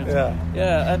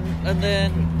 Yeah, and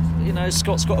then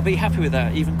Scott's got to be happy with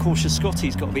that. Even cautious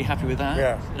Scotty's got to be happy with that.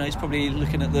 Yeah. He's probably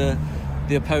looking at the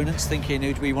opponents, thinking,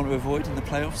 who do we want to avoid in the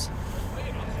playoffs?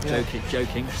 Yeah.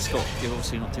 Joking. Scott, you're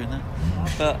obviously not doing that.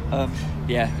 But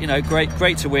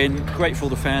great to win. Great for all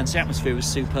the fans. The atmosphere was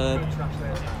superb.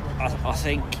 I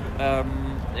think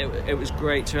it was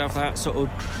great to have that sort of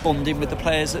bonding with the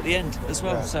players at the end as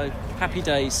well. Yeah. So happy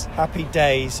days. Happy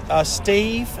days.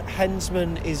 Steve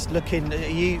Hensman is looking. Are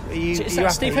you Is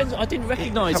that Steve Hensman? I didn't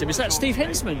recognise him. Is that Steve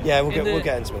Hensman? Yeah, we'll get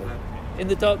Hensman. In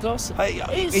the dark glass. I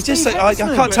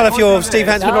can't tell if you're Steve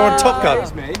Hensman or on Top Gun.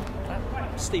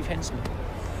 Steve Hensman.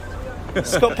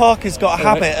 Scott Parker's got a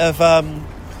habit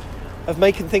of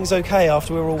making things okay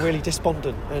after we were all really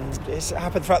despondent, and it's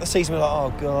happened throughout the season. We're like,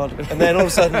 oh god, and then all of a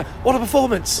sudden, what a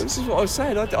performance! This is what I was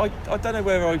saying. I don't know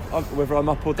whether I'm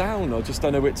up or down. I just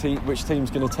don't know which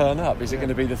team's going to turn up. Is it going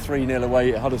to be the 3-0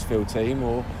 away at Huddersfield team,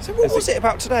 or so? What was it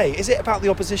about today? Is it about the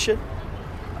opposition?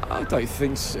 I don't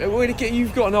think so. Well,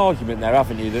 you've got an argument there,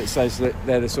 haven't you, that says that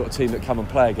they're the sort of team that come and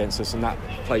play against us, and that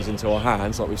plays into our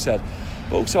hands, like we've said.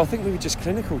 But also, I think we were just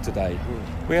clinical today.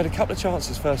 We had a couple of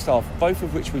chances first half, both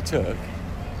of which we took,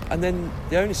 and then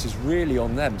the onus is really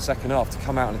on them second half to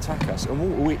come out and attack us.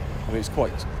 And it's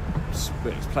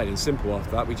plain and simple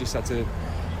after that. We just had to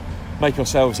make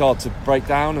ourselves hard to break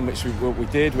down, and which we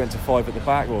did. We went to 5 at the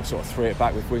back, or sort of 3 at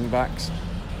back with wing backs,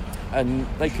 and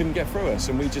they couldn't get through us.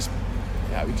 And we just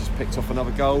picked off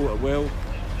another goal at will,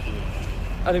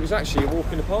 and it was actually a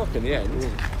walk in the park in the end.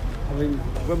 I mean,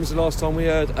 when was the last time we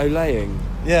heard olaying?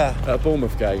 Yeah, at a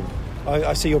Bournemouth game.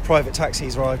 I see your private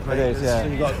taxi's arrived, mate. It is, yeah.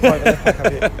 You've got a private lift back,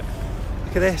 have you?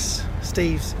 Look at this,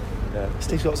 Steve's. Yeah.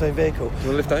 Steve's got his own vehicle. Do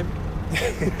you want to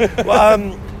lift home?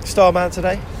 Well, star man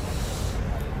today.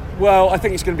 Well, I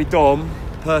think it's going to be Dom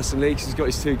personally, because he's got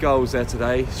his 2 goals there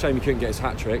today. Shame he couldn't get his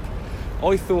hat trick.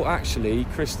 I thought actually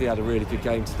Christie had a really good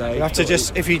game today. You have to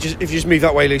if you just move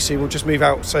that way, Lucy, we'll just move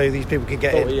out so these people can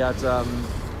get in. He had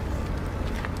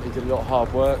he did a lot of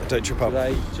hard work. Don't trip up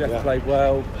today. Jeff played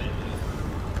well.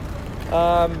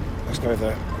 Let's go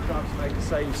there. Made the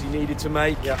saves he needed to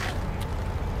make. Yeah,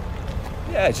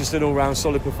 just an all-round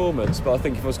solid performance. But I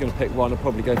think if I was going to pick one, I'd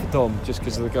probably go for Dom just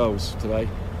because of the goals today.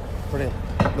 Brilliant.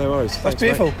 No worries. That's Thanks,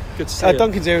 beautiful. Mate. Good to see you.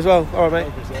 Duncan's here as well. All right,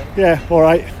 mate. Yeah, all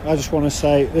right. I just want to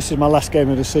say this is my last game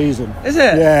of the season. Is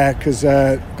it? Yeah, because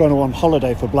going on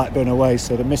holiday for Blackburn away,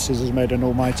 so the missus has made an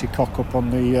almighty cock up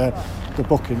on the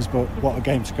bookings, but what a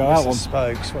game to go out on.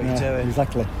 Spokes, what are you doing?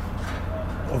 Exactly.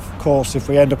 Of course, if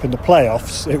we end up in the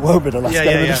playoffs, it won't be the last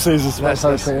game of the season. So that's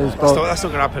not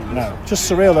going to happen. No, just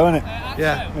surreal though, isn't it?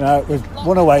 Yeah. You know, we've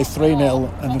won away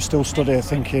 3-0 and we're still stood here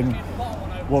thinking,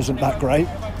 wasn't that great?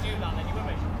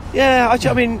 Yeah,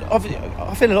 I mean,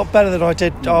 I feel a lot better than I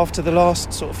did after the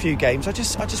last sort of few games. I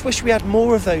just wish we had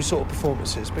more of those sort of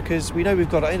performances, because we know we've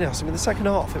got it in us. I mean, the second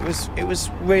half, it was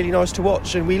really nice to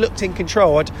watch, and we looked in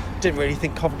control. I didn't really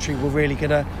think Coventry were really going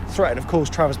to threaten. Of course,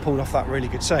 Travers pulled off that really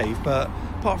good save, but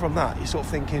apart from that, you're sort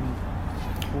of thinking,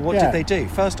 well, what did they do?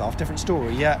 First half, different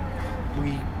story, yet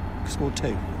we scored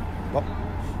 2. What?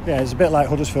 Yeah, it's a bit like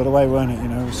Huddersfield away, weren't it? You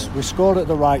know, we scored at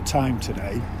the right time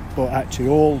today, but actually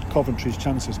all Coventry's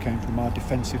chances came from our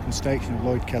defensive mistakes. You know,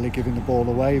 Lloyd Kelly giving the ball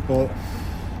away, but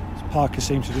Parker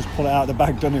seems to just pull it out of the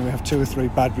bag, doesn't he? We have 2 or 3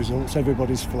 bad results,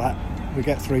 everybody's flat, we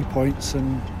get 3 points,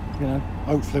 and you know,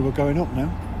 hopefully we're going up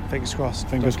now. Fingers crossed.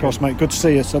 Fingers crossed, mate. Good to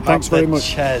see you, so thanks very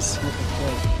much. Cheers.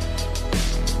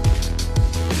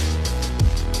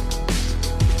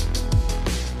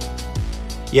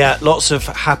 Yeah, lots of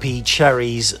happy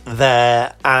cherries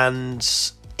there, and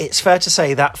it's fair to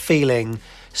say that feeling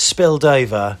spilled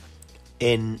over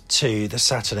into the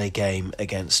Saturday game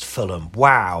against Fulham.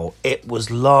 Wow, it was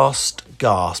last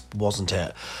gasp, wasn't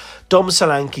it? Dom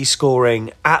Solanke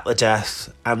scoring at the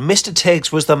death, and Mr.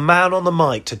 Tiggs was the man on the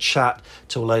mic to chat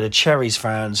to a load of Cherries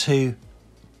fans who,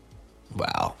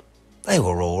 well, they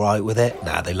were all right with it.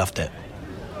 Nah, they loved it.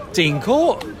 Dean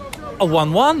Court, a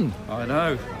 1-1. I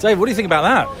know. Dave, what do you think about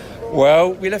that?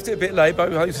 Well, we left it a bit late,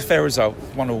 but it was a fair result.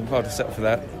 1-1, I'd have settled for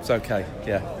that. It's okay,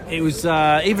 yeah. It was,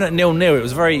 even at 0-0, it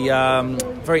was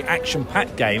a very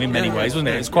action-packed game in many ways, wasn't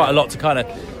it? It was quite a lot to kind of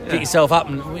get yourself up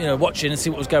and watching and see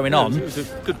what was going on. It was a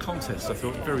good contest, I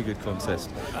thought. Very good contest.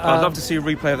 I'd love to see a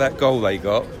replay of that goal they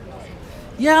got.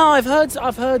 Yeah, I've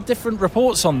heard different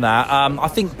reports on that. I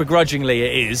think begrudgingly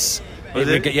it is.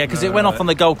 Yeah, because it went off on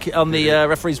the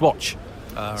referee's watch.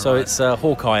 So it's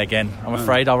Hawkeye again, I'm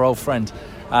afraid, our old friend.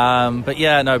 But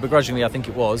yeah, no, begrudgingly I think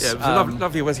it was. Yeah, it was a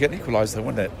lovely way to get an equaliser,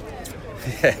 wasn't it?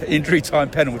 Yeah, injury time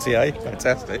penalty, eh?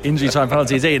 Fantastic. Injury time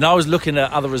penalty, indeed. And I was looking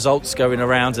at other results going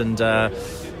around, and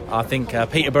I think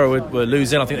Peterborough were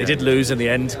losing. I think they did lose in the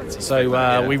end.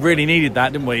 So we really needed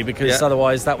that, didn't we? Because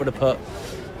otherwise that would have put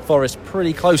Forest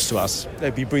pretty close to us.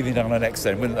 They'd be breathing down our necks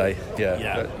then, wouldn't they?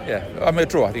 Yeah. But, I'm a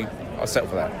draw, I think. I'll settle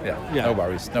for that. Yeah. No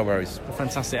worries.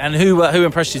 Fantastic. And who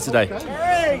impressed you today?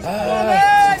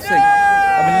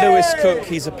 I mean, Lewis Cook,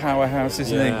 he's a powerhouse,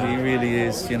 isn't he? He really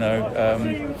is, Who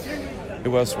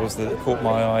else was that caught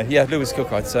my eye? Yeah, Lewis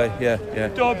Cook, I'd say. Yeah.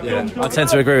 I tend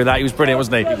to agree with that. He was brilliant,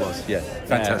 wasn't he? He was, yeah.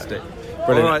 Fantastic.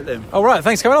 Brilliant. All right, then. All right,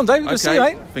 thanks for coming on, Dave. Good to see you,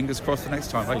 mate. Fingers crossed for next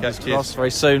time. Okay, cheers. Crossed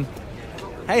very soon.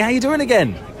 Hey, how you doing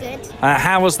again? Good.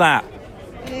 How was that?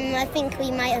 I think we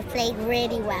might have played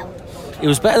really well. It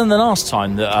was better than the last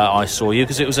time that I saw you,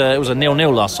 because it was a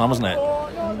 0-0 last time, wasn't it?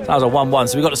 That was a 1-1,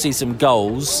 so we got to see some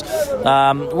goals.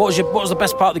 What was the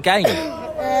best part of the game?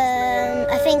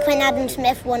 I think when Adam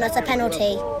Smith won us a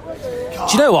penalty.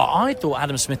 Do you know what? I thought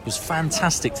Adam Smith was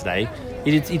fantastic today.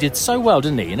 He did so well,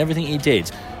 didn't he? In everything he did.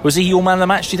 Was he your man of the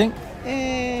match, do you think?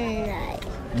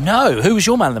 No. No? Who was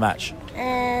your man of the match?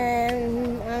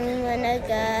 I'm gonna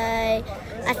go.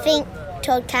 I think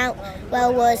Todd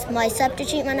Cantwell was my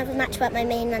substitute man of the match, but my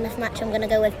main man of the match, I'm going to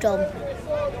go with Dom.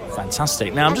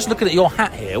 Fantastic. Now, I'm just looking at your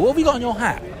hat here. What have you got on your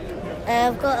hat?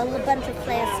 I've got a bunch of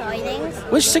player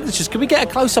signings. Which signatures? Can we get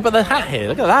a close-up of the hat here?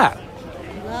 Look at that.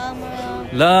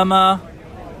 Lerma.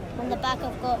 On the back,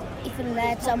 I've got Ethan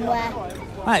Laird somewhere.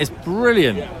 That is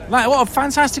brilliant. What a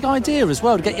fantastic idea as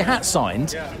well, to get your hat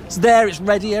signed. It's there, it's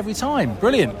ready every time.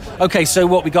 Brilliant. Okay, so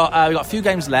what we got? We got a few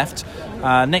games left.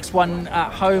 Next one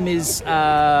at home is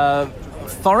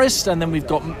Forest, and then we've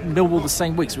got Millwall the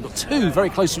same week. So we've got 2 very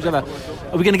close to each other.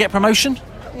 Are we going to get promotion?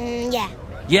 Yeah.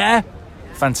 Yeah?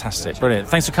 Fantastic. Brilliant.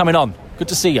 Thanks for coming on. Good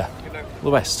to see you.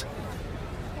 All the best.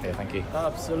 Yeah, thank you.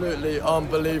 Absolutely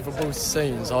unbelievable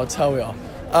scenes, I tell you.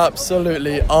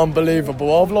 Absolutely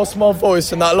unbelievable. I've lost my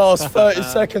voice in that last 30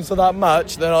 seconds of that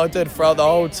match than I did throughout the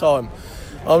whole time.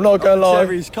 I'm not going to lie.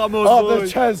 Cherries, come on, up boys. the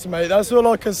Ches, mate. That's all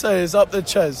I can say is up the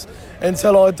Ches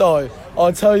until I die.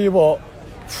 I'll tell you what.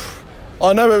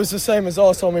 I know it was the same as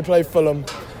last time we played Fulham.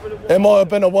 It might have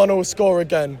been a 1-1 score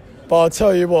again. But I'll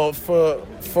tell you what,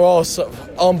 for us,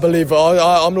 unbelievable.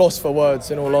 I'm lost for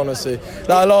words, in all honesty.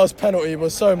 That last penalty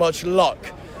was so much luck.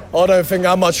 I don't think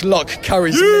how much luck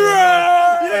carries me.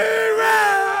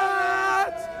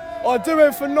 I do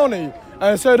it for Nonny,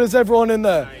 and so does everyone in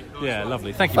there. Yeah,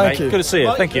 lovely. Thank you, Thank mate. you. Good to see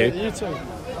you. Thank you. You too.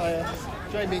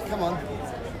 Jamie, come on.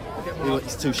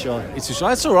 He's too shy. It's too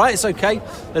shy. It's all right. It's okay.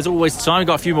 There's always time. We've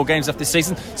got a few more games left this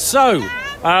season. So,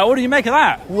 what do you make of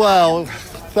that? Well,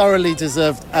 thoroughly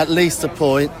deserved at least a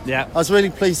point. Yeah. I was really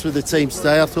pleased with the team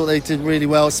today. I thought they did really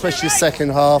well, especially the second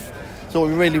half. Thought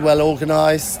we were really well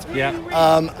organised. Yeah.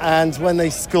 And when they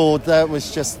scored, there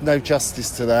was just no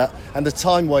justice to that. And the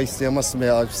time wasting, I must admit,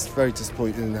 I was very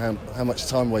disappointed in how much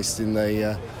time wasting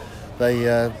they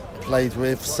played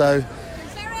with. So,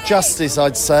 justice,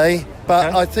 I'd say.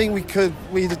 But I think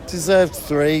we deserved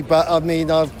 3. But I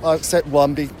mean, I accept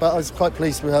 1. But I was quite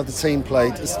pleased with how the team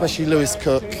played, especially Lewis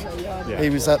Cook. Yeah. He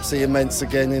was absolutely immense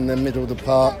again in the middle of the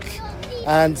park.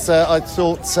 And I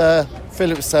thought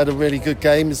Phillips had a really good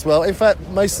game as well. In fact,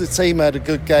 most of the team had a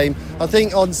good game. I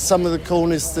think on some of the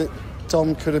corners that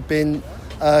Dom could have been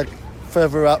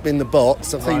further up in the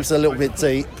box. I think it was a little bit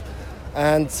deep.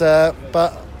 And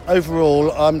but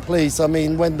overall, I'm pleased. I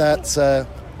mean, when that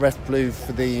ref blew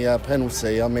for the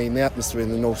penalty, I mean, the atmosphere in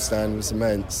the North Stand was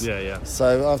immense. Yeah.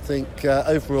 So I think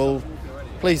overall,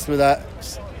 pleased with that.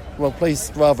 Well,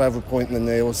 pleased rather have a point than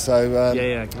nil. So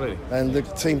completely. And the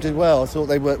team did well. I thought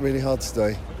they worked really hard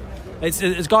today. It's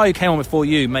a guy who came on before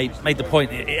you made the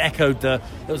point. It echoed there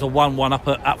was a 1-1 up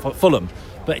at Fulham.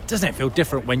 But doesn't it feel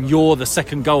different when you're the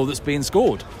second goal that's being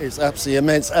scored? It's absolutely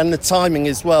immense. And the timing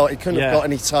as well. It couldn't have got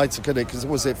any tighter, could it? Because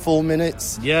was it 4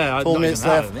 minutes? Yeah, 4 minutes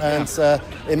left. And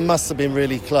it must have been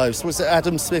really close. Was it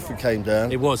Adam Smith who came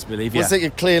down? It was, I believe, Was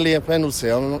it clearly a penalty?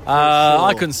 I'm not sure.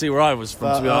 I couldn't see where I was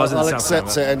from, to be honest. I'll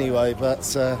accept it anyway.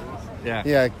 But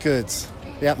yeah, good.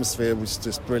 The atmosphere was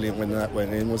just brilliant when that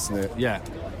went in, wasn't it? Yeah.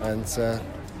 And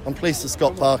I'm pleased for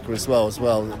Scott Parker as well.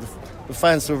 The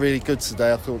fans were really good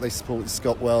today. I thought they supported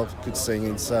Scott well. Good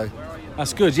singing, so...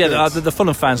 That's good. Yeah, the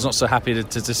Fulham fans not so happy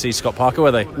to see Scott Parker,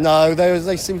 were they? No,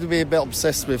 they seem to be a bit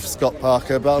obsessed with Scott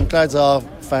Parker, but I'm glad our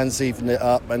fans evened it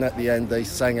up, and at the end they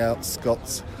sang out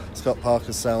Scott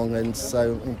Parker's song, and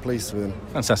so I'm pleased with him.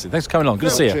 Fantastic. Thanks for coming on.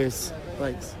 Good to see you. Cheers.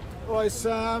 Thanks. Hi,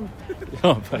 Sam.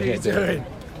 How you doing?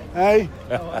 Hey?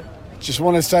 Just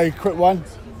want to say a quick one.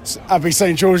 Happy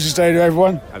St George's Day to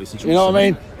everyone. Happy St George's Day. You know what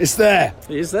I mean? It's there.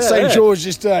 It is there. St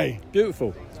George's Day.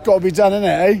 Beautiful. It's got to be done, innit,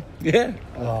 eh? Yeah.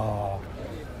 Oh.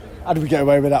 How did we get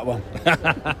away with that one?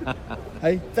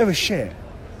 Hey, they were shit.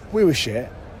 We were shit.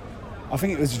 I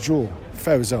think it was a draw.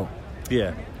 Fair result.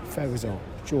 Yeah. Fair result.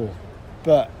 Draw.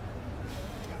 But,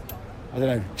 I don't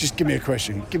know. Just give me a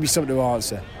question. Give me something to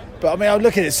answer. But, I mean, I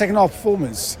look at it, second half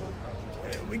performance.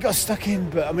 We got stuck in,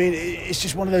 but I mean, it's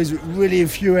just one of those really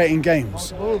infuriating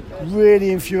games.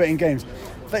 Really infuriating games.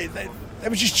 They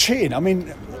were just cheating. I mean,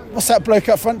 what's that bloke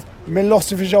up front?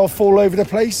 Milosevic, I'll fall over the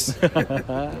place.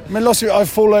 Milosevic, I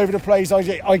fall over the place.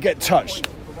 I get touched.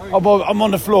 I'm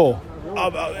on the floor.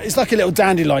 It's like a little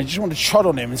dandelion. You just want to trot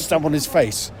on him and stamp on his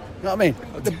face. You know what I mean?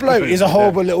 The bloke is a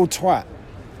horrible little twat.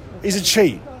 He's a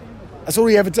cheat. That's all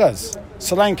he ever does.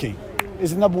 Solanke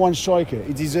is the number 1 striker.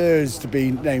 He deserves to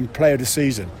be named Player of the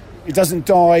Season. He doesn't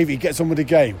dive, he gets on with the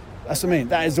game. That's what I mean.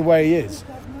 That is the way he is.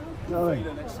 You know what I mean?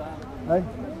 Hey?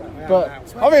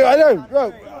 But, I mean, I know.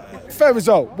 Well, fair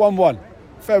result, 1-1.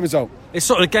 Fair result. It's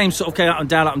sort of the game sort of came up and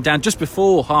down. Just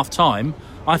before half-time,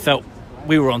 I felt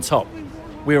we were on top.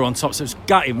 So it was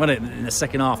gutting, wasn't it, in the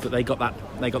second half that they got that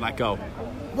goal.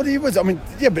 What do you was? I mean,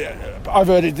 yeah, but I've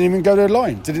heard it didn't even go to the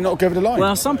line. Did it not go over the line?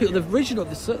 Well, some people, the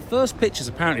first pictures,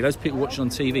 apparently, those people watching on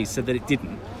TV said that it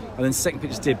didn't. And then second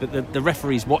pictures did, but the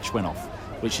referee's watch went off,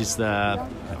 which is the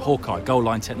Hawkeye goal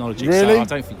line technology. Really? So I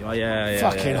don't think...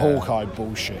 Fucking Hawkeye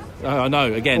bullshit. I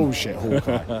know, again. Bullshit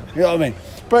Hawkeye. You know what I mean?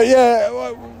 But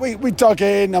yeah, we dug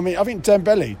in. I mean, I think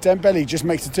Dembele just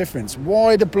makes a difference.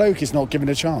 Why the bloke is not given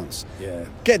a chance? Yeah.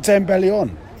 Get Dembele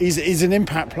on. He's an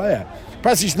impact player.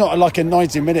 Perhaps he's not like a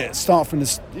 90-minute start from the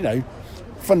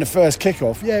first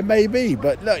kickoff. Yeah, maybe.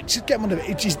 But look, just get him on there.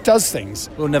 It just does things.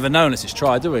 We'll never know unless it's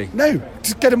tried, do we? No,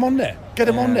 just get him on there.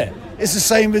 On there. It's the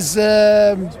same as...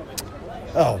 Dembele.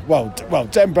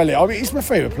 I mean, he's my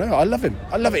favourite player. I love him.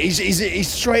 He's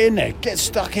straight in there. Gets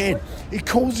stuck in. He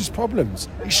causes problems.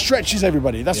 He stretches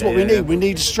everybody. That's what we need. We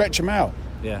need to stretch him out.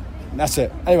 Yeah. And that's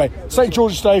it. Anyway, St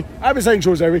George's Day. Happy St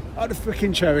George's Day. Up the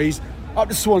freaking Cherries. Up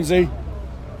to Swansea.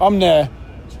 I'm there.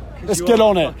 Let's get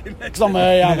on it. Because I'm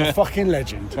a fucking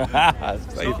legend. Hey,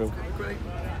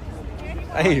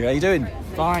 how you doing?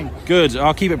 Fine. Good.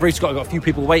 I'll keep it brief. Got a few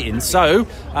people waiting. So,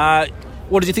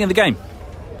 what did you think of the game?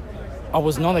 I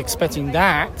was not expecting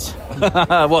that.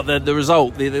 What, the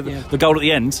result? The goal at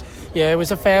the end? Yeah, it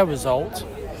was a fair result.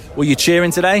 Were you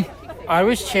cheering today? I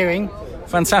was cheering.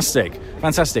 Fantastic.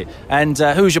 And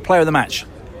who was your player of the match?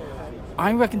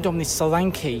 I reckon Dominic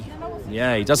Solanke.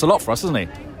 Yeah, he does a lot for us, doesn't he?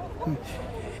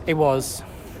 It was.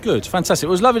 Good, fantastic. It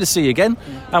was lovely to see you again,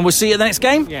 and we'll see you at the next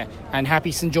game. Yeah, and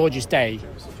happy St George's Day.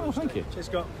 Oh, thank you. Cheers,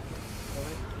 Scott.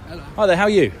 Hi there, how are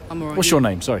you? I'm all right. What's your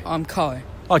name? Sorry. I'm Kai.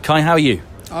 Hi, Kai, how are you?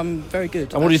 I'm very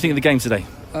good. And what do you think of the game today?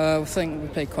 I think we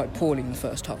played quite poorly in the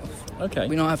first half. Okay.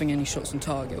 We're not having any shots on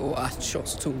target or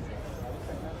shots at all.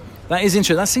 That is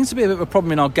interesting. That seems to be a bit of a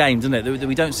problem in our game, doesn't it? That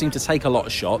we don't seem to take a lot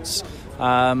of shots.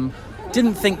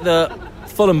 Didn't think that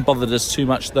Fulham bothered us too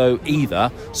much, though,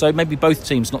 either. So maybe both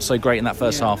teams not so great in that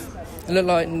first half. It looked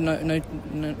like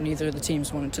neither of the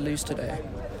teams wanted to lose today.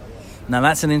 Now,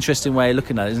 that's an interesting way of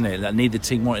looking at it, isn't it? That neither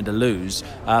team wanted to lose.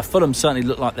 Fulham certainly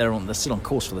look like they're still on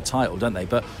course for the title, don't they?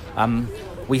 But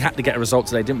we had to get a result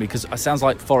today, didn't we? Because it sounds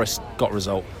like Forest got a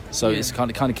result. So it's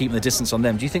kind of keeping the distance on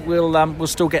them. Do you think we'll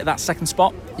still get that second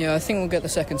spot? Yeah, I think we'll get the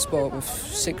second spot with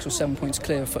 6 or 7 points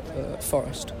clear for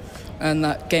Forest. And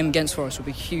that game against Forest will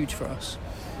be huge for us.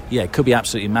 Yeah, it could be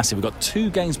absolutely massive. We've got 2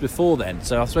 games before then.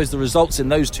 So I suppose the results in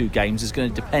those 2 games is going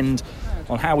to depend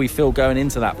on how we feel going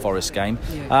into that Forest game.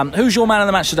 Yeah. Who's your man of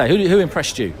the match today? Who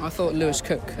impressed you? I thought Lewis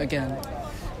Cook again.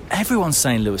 Everyone's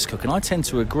saying Lewis Cook, and I tend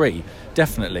to agree,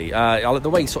 definitely. The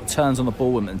way he sort of turns on the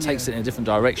ball and takes it in a different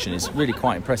direction is really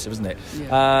quite impressive, isn't it?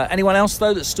 Yeah. Anyone else,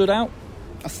 though, that stood out?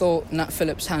 I thought Nat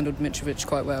Phillips handled Mitrovic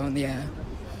quite well in the air.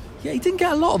 Yeah, he didn't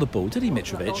get a lot of the ball, did he,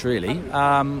 Mitrovic, really?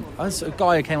 There's a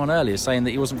guy who came on earlier saying that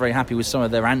he wasn't very happy with some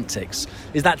of their antics.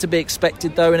 Is that to be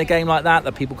expected, though, in a game like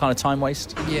that people kind of time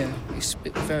waste? Yeah, it's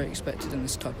very expected in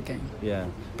this type of game. Yeah.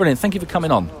 Brilliant. Thank you for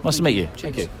coming on. Nice to meet you. Cheers.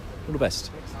 Thank you. All the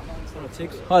best.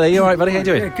 Hi there, you all right, buddy? How you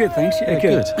doing? Yeah, good, thanks. Yeah,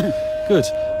 good. Good.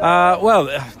 Well,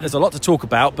 there's a lot to talk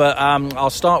about, but I'll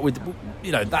start with,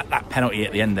 that penalty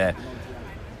at the end there.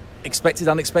 Expected,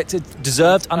 unexpected,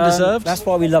 deserved, undeserved? That's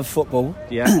why we love football.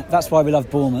 Yeah. That's why we love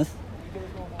Bournemouth.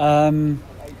 I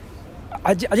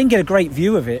didn't get a great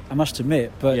view of it, I must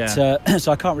admit, but so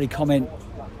I can't really comment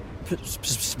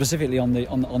specifically on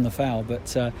the foul.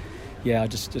 But I'm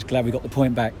just glad we got the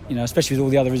point back. Especially with all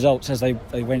the other results as they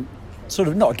went sort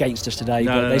of not against us today,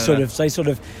 but they sort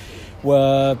of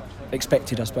were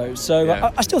expected, I suppose. So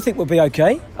I still think we'll be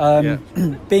okay.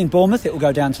 Being Bournemouth, it will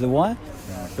go down to the wire.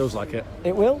 Feels like it.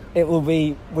 It will. We'll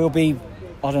be.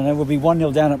 I don't know. We'll be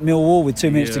 1-0 down at Millwall with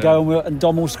 2 minutes to go, and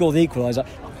Dom will score the equaliser.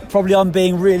 Probably I'm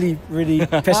being really, really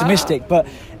pessimistic, but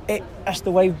that's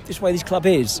the way this club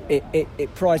is.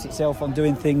 It prides itself on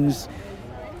doing things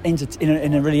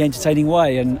in a really entertaining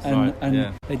way, and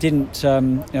they didn't.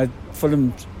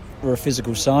 Fulham were a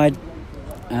physical side,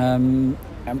 and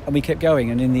we kept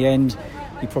going, and in the end,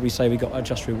 you'd probably say we got our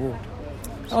just reward.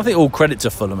 I think all credit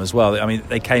to Fulham as well. I mean,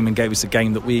 they came and gave us a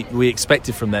game that we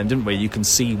expected from them, didn't we? You can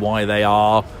see why they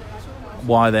are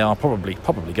probably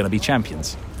going to be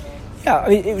champions. Yeah, I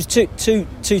mean, it was two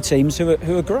teams who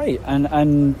are great,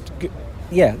 and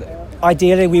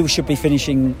ideally we should be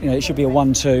finishing. It should be a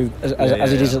 1-2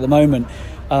 as it is at the moment.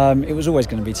 It was always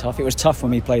going to be tough. It was tough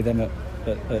when we played them at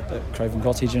Craven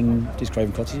Cottage, and it is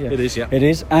Craven Cottage. Yeah, it is. Yeah, it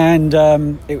is, and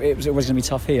it was always going to be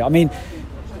tough here. I mean,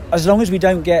 as long as we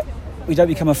don't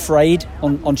become afraid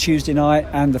on Tuesday night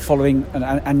and the following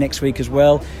and next week as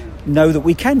well. Know that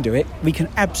we can do it. We can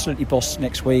absolutely boss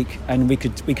next week, and we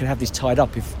could have this tied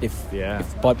up if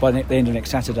by the end of next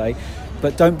Saturday.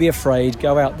 But don't be afraid.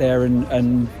 Go out there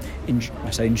and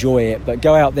enjoy it. But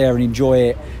go out there and enjoy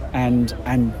it, and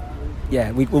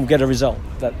we'll get a result.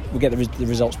 We'll get the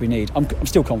results we need. I'm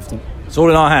still confident. It's all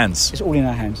in our hands. It's all in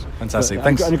our hands. Fantastic.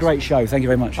 Thanks. And a great show. Thank you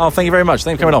very much. Oh, thank you very much.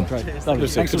 Thank you for coming on. Great. Lovely.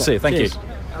 Good to see you. Thank Cheers. you.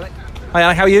 Hi,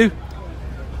 Alec. How are you?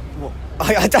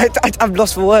 I'm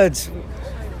lost for words.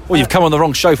 Well, you've come on the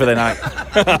wrong show for the night.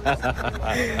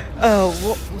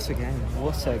 What a game.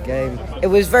 What a game. It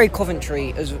was very Coventry.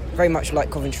 It was very much like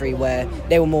Coventry, where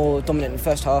they were more dominant in the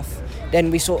first half. Then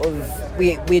we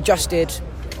adjusted.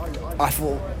 I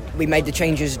thought we made the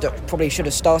changes that probably should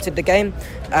have started the game.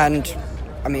 And,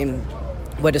 I mean,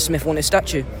 where does Smith want his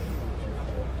statue?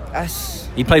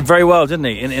 He played very well, didn't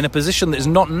he? In a position that is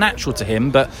not natural to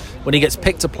him, but when he gets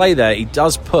picked to play there, he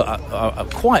does put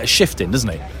quite a shift in, doesn't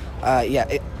he?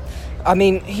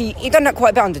 He done that quite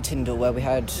a bit under Tyndall, where we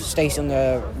had Stacey on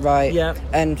the right,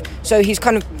 and so he's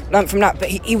kind of learnt from that. But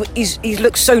he's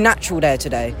looked so natural there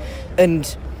today, and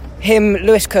him,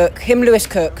 Lewis Cook,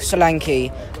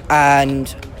 Solanke,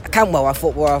 and Cantwell, I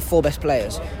thought were our 4 best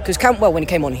players. Because Cantwell, when he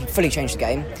came on, he fully changed the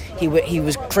game. He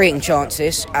was creating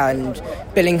chances, and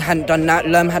Billing hadn't done that.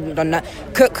 Lum hadn't done that.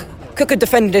 Cook had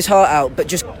defended his heart out, but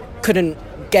just couldn't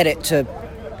get it to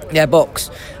their box.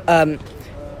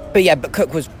 But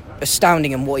Cook was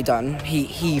astounding in what he done.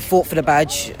 He fought for the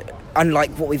badge,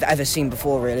 unlike what we've ever seen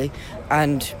before, really.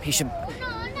 And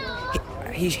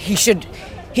he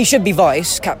should be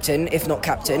vice captain, if not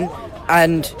captain.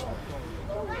 And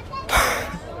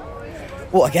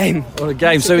what a game! What a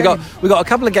game! So we got a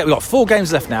couple of games. We got 4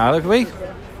 games left now, have we?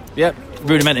 Yep.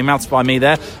 Rudimentary mouths by me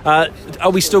there.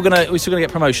 Are we still gonna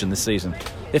get promotion this season?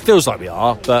 It feels like we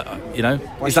are, but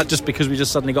is that just because we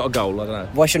just suddenly got a goal? I don't know.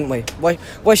 Why shouldn't we?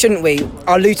 Why shouldn't we?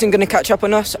 Are Luton going to catch up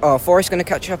on us? Are Forest going to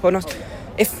catch up on us?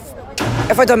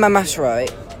 If I done my maths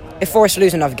right, if Forest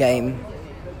lose another game,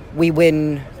 we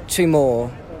win 2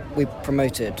 more, we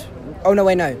promoted. Oh no,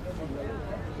 wait, no.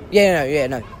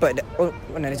 No. But no,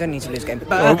 they don't need to lose a game.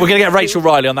 We're going to get Rachel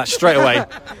Riley on that straight away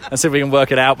and see if we can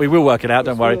work it out. We will work it out,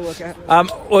 don't worry.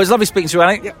 Well, it's lovely speaking to you,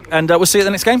 Alec. Yep. And we'll see you at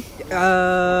the next game.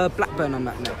 Blackburn on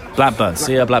that note. Blackburn.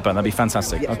 See you at Blackburn. That'd be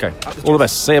fantastic. Yeah. Okay. All the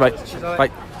best. See you, mate.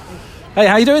 Bye. Hey,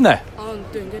 how you doing there? I'm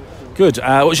doing good. Good.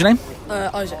 What's your name?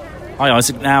 Isaac. Hi,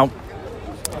 Isaac. Now,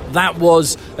 that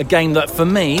was a game that, for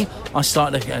me, I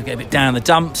started to get a bit down in the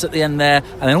dumps at the end there,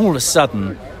 and then all of a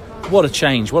sudden, what a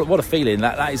change, what a feeling.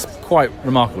 That is quite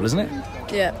remarkable, isn't it?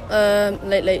 Yeah,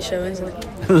 late show, isn't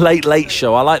it? Late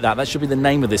show, I like that. That should be the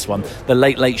name of this one, the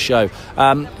Late Show.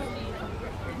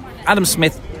 Adam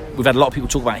Smith, we've had a lot of people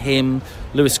talk about him.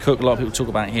 Lewis Cook, a lot of people talk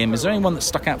about him. Is there anyone that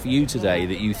stuck out for you today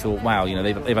that you thought, wow,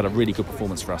 they've had a really good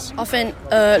performance for us? I think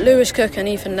Lewis Cook and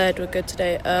Ethan Laird were good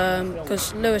today,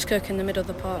 because Lewis Cook in the middle of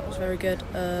the park was very good,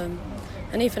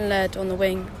 and Ethan Laird on the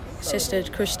wing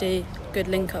assisted Christie, good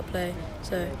link-up play,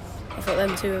 so I thought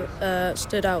them two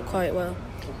stood out quite well.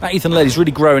 That Ethan Laird is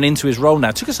really growing into his role now.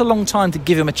 It took us a long time to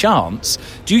give him a chance.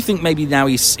 Do you think maybe now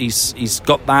he's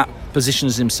got that position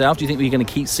as himself? Do you think we're going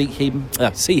to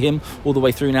see him all the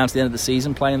way through now to the end of the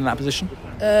season playing in that position?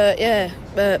 Yeah,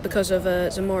 because of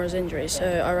Zamora's injury, so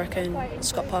I reckon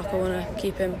Scott Parker want to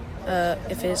keep him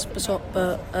if his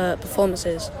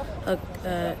performances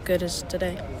are good as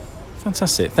today.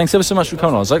 Fantastic. Thanks ever so much for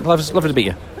coming on, Isaac. Lovely to meet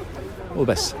you. All the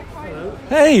best.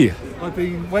 Hey! I've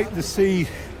been waiting to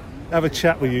have a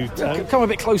chat with you. Come a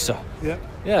bit closer.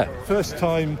 Yeah. First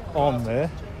time on there.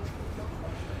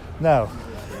 Now,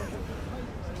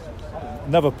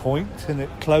 another point, and it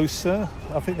closer.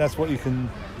 I think that's what you can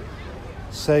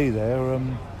say there.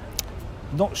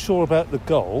 Not sure about the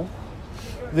goal,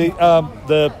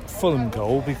 the Fulham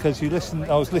goal, because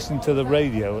I was listening to the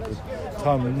radio at the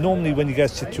time. Normally, when you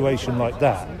get a situation like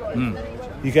that,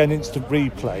 you get an instant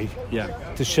replay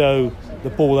to show the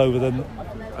ball over the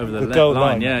goal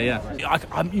line. Yeah.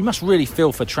 You must really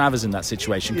feel for Travers in that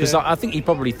situation, because I think he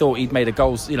probably thought he'd made a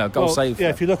goal save. Yeah,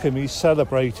 if you look at him, he's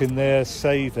celebrating their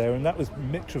save there, and that was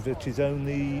Mitrovic's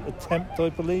only attempt, I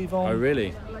believe, on. Oh,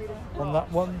 really? On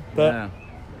that one, but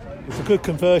it's a good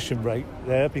conversion rate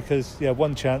there, because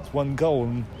one chance, one goal,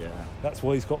 and that's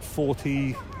why he's got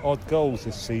 40 odd goals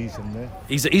this season there.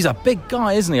 He's a big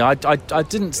guy, isn't he? I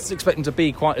didn't expect him to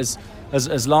be quite as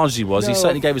large as he was. No, he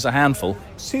certainly gave us a handful.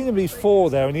 I've seen him before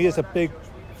there, and he is a big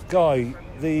guy.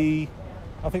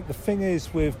 I think the thing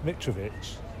is with Mitrovic,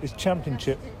 his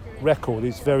championship record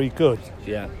is very good.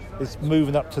 Yeah. It's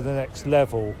moving up to the next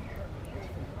level.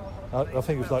 I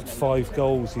think it was like 5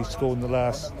 goals he scored in the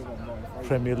last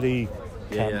Premier League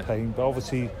campaign. But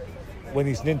obviously, when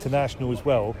he's an international as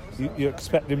well, you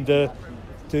expect him to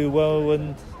do well.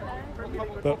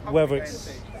 But whether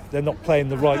they're not playing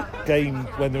the right game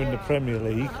when they're in the Premier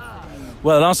League.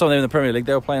 Well, the last time they were in the Premier League,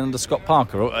 they were playing under Scott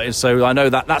Parker, so I know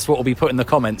that's what will be put in the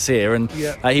comments here, and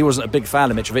he wasn't a big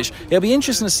fan of Mitrovic. It'll be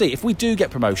interesting to see if we do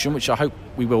get promotion, which I hope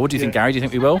we will. What do you think, Gary? Do you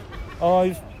think we will?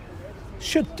 I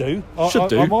should do.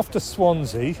 I'm off to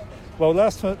Swansea. Well,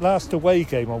 last away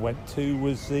game I went to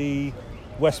was the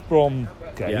West Brom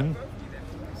game.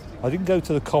 I didn't go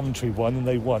to the Coventry one and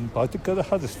they won, but I did go to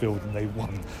Huddersfield and they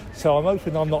won. So I'm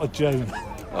hoping I'm not a Joan.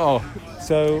 Oh.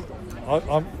 So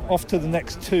I'm off to the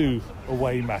next 2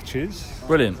 away matches.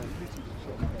 Brilliant.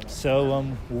 So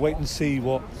we'll wait and see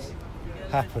what's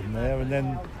happened there. And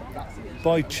then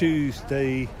by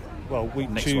Tuesday,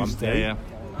 next Tuesday, one.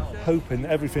 hoping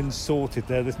everything's sorted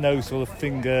there. There's no sort of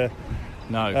finger,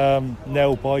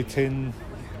 nail biting.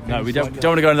 No, we don't want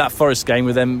to go into that Forest game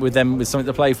with them with something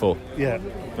to play for. Yeah.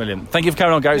 Brilliant. Thank you for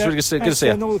carrying on, Gary. It's really good to see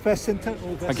you. All the best, all the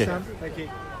best, Thank you. Sam. Thank you.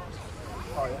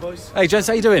 Hey, gents,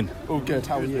 how you doing? All good.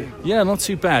 How are you? Yeah, not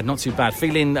too bad.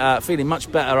 Feeling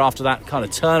much better after that kind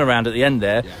of turnaround at the end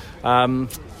there.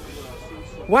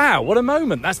 Wow, what a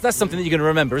moment. That's something that you're going to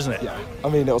remember, isn't it? Yeah. I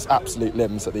mean, it was absolute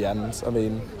limbs at the end. I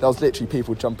mean, there was literally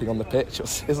people jumping on the pitch.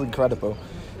 It was incredible.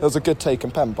 It was a good take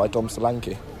and pen by Dom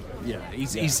Solanke. Yeah,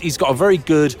 he's got a very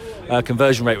good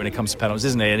conversion rate when it comes to penalties,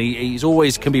 isn't he? And he's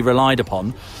always can be relied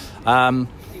upon.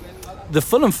 the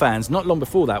Fulham fans, not long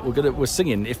before that, were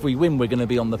singing, "If we win, we're going to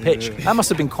be on the pitch." Yeah. That must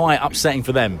have been quite upsetting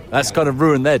for them. That's kind of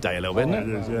ruined their day a little bit, isn't it?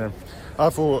 It is, yeah. I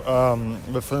thought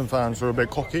the Fulham fans were a bit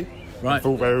cocky. Right. I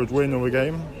thought they would win all the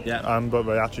game, but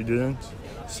they actually didn't.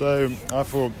 So I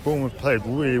thought Bournemouth played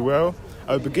really well.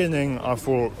 At the beginning, I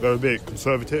thought they were a bit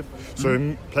conservative, so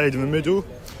they played in the middle.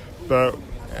 But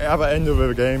at the end of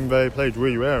the game, they played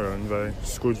really well and they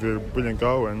scored a brilliant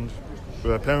goal, and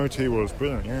the penalty was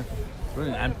brilliant, yeah.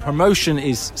 Brilliant. And promotion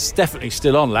is definitely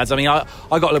still on, lads. I mean, I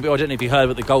got a little bit, I don't know if you heard,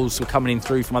 but the goals were coming in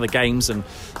through from other games, and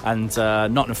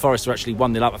Nottingham Forest are actually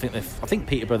 1-0 up. I think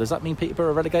Peterborough, does that mean Peterborough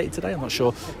are relegated today? I'm not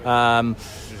sure.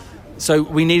 So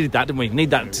we needed that, didn't we? Need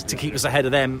that to keep us ahead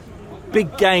of them.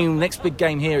 Big game, next big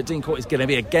game here at Dean Court is going to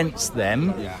be against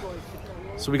them. Yeah.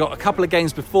 So we got a couple of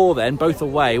games before then, both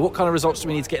away. What kind of results do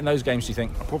we need to get in those games, do you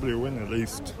think? Probably a win at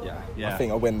least. I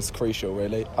think a win's crucial,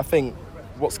 really. I think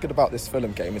what's good about this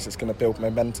Fulham game is it's going to build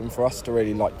momentum for us to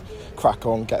really crack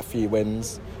on, get a few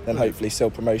wins, then hopefully seal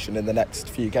promotion in the next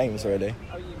few games, really.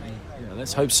 Yeah,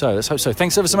 let's hope so.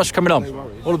 Thanks ever so much for coming on.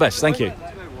 All the best. Thank you.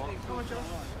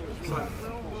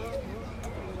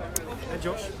 Hey,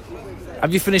 Josh.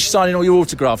 Have you finished signing all your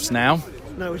autographs now?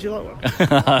 No, would you like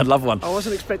one? I'd love one. I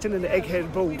wasn't expecting an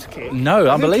egghead ball to kick. No,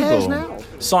 unbelievable. Who cares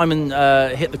now? Simon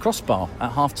hit the crossbar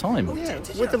at half time. Yeah,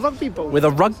 with the rugby ball. With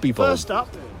a rugby ball. First up,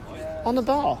 on the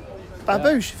bar.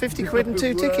 Baboosh, 50 quid and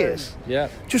 2 tickets. Yeah.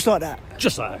 Just like that.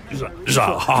 Just like that.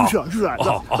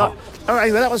 All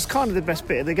right, well, that was kind of the best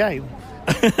bit of the game.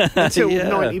 Until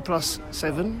 90 plus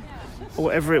 7. Or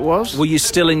whatever it was. Were you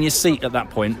still in your seat at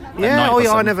that point?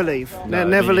 I never leave.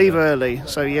 Never leave early.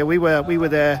 So yeah, we were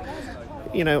there,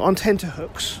 on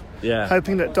tenterhooks. Yeah.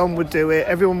 Hoping that Dom would do it.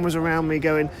 Everyone was around me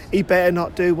going, he better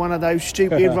not do one of those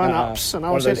stupid run-ups. And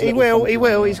I was saying, he will.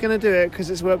 He's going to do it because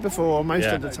it's worked before most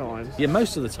of the time. Yeah,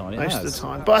 most of the time. Most of the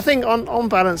time. But I think on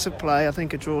balance of play, I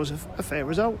think a draw is a fair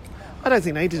result. I don't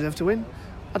think they deserve to win.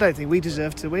 I don't think we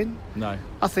deserve to win. No.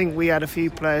 I think we had a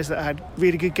few players that had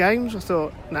really good games. I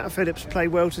thought Nat Phillips played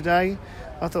well today.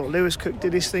 I thought Lewis Cook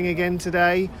did his thing again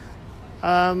today.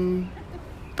 But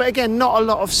again, not a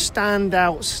lot of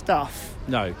standout stuff.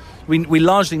 No. We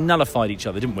largely nullified each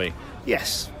other, didn't we?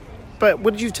 Yes. But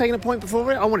would you have taken a point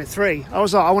before it? I wanted 3. I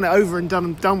was like, I want it over and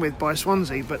done with by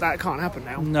Swansea, but that can't happen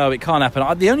now. No, it can't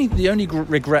happen. The only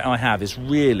regret I have is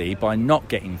really by not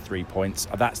getting 3 points.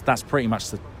 That's pretty much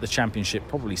the championship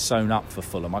probably sewn up for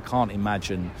Fulham. I can't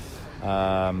imagine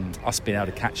us being able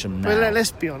to catch them now. But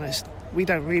let's be honest, we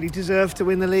don't really deserve to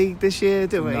win the league this year,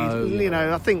 do we?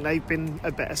 No. I think they've been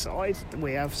a better side than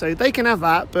we have, so they can have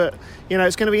that. But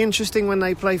it's going to be interesting when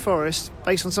they play Forest,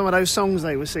 based on some of those songs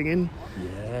they were singing.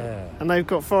 Yeah. And they've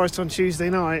got Forest on Tuesday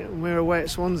night, and we're away at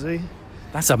Swansea.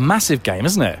 That's a massive game,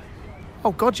 isn't it?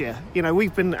 Oh God, yeah.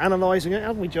 We've been analysing it,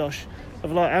 haven't we, Josh?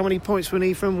 Of how many points we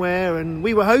need from where, and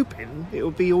we were hoping it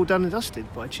would be all done and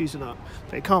dusted by Tuesday night,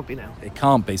 but it can't be now. It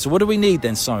can't be. So what do we need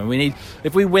then, Simon?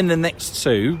 If we win the next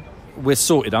 2, we're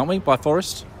sorted, aren't we, by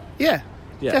Forest? Yeah.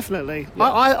 Definitely.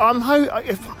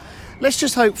 Yeah. Let's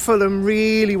just hope Fulham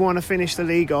really want to finish the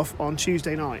league off on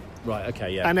Tuesday night. Right.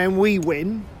 Okay. Yeah. And then we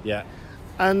win. Yeah.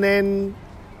 And then,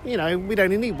 we'd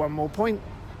only need 1 more point.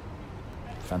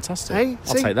 Fantastic. Hey,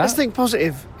 I'll take that. Let's think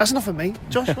positive. That's enough of me.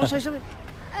 Josh, want to say something?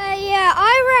 Yeah,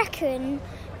 I reckon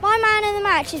my man of the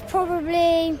match is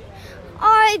probably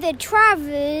either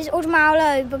Travers or Jamal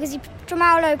Lowe, because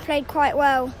Jamal Lowe played quite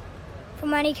well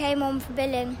from when he came on for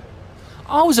Billing.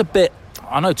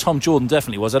 I know Tom Jordan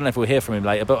definitely was. I don't know if we'll hear from him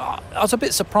later, but I was a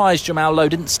bit surprised Jamal Lowe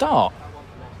didn't start.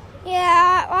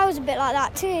 Yeah, I was a bit like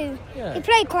that too. Yeah. He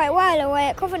played quite well away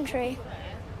at Coventry.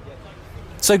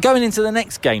 So going into the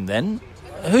next game then,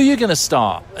 who are you going to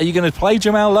start? Are you going to play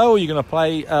Jamal Lowe or are you going to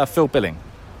play Phil Billing?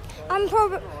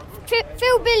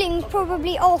 Phil Billing's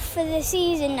probably off for the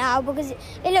season now because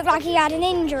it looked like he had an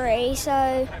injury, so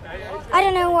I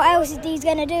don't know what else he's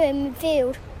going to do in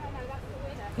midfield.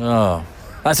 Oh,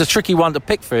 that's a tricky one to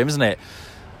pick for him, isn't it?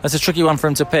 That's a tricky one for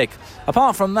him to pick.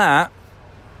 Apart from that,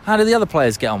 how did the other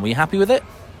players get on? Were you happy with it?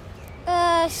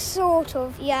 Sort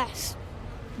of, yes.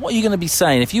 What are you going to be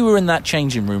saying? If you were in that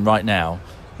changing room right now,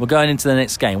 we're going into the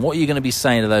next game, what are you going to be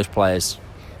saying to those players?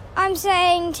 I'm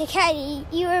saying to Kelly,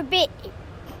 you were a bit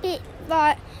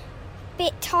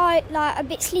tired, a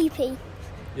bit sleepy.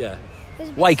 Yeah.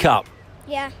 Wake up.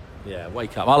 Yeah. Yeah,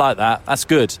 wake up. I like that. That's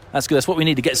good. That's what we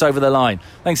need to get us over the line.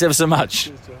 Thanks ever so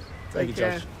much. Thank you,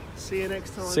 Josh. See you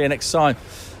next time. See you next time.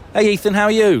 Hey, Ethan, how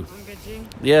are you? I'm good, G.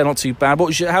 Yeah, not too bad.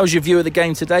 How was your view of the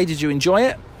game today? Did you enjoy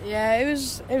it? Yeah, it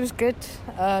was good.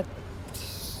 A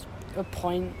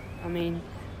point. I mean,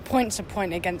 point's a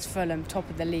point against Fulham, top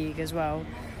of the league as well.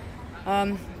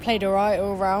 Played all right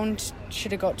all round.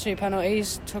 Should have got 2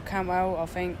 penalties. Todd Cantwell, I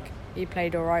think he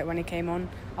played all right when he came on.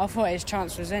 I thought his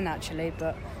chance was in actually,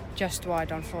 but just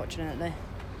wide, unfortunately.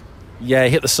 Yeah,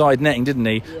 he hit the side netting, didn't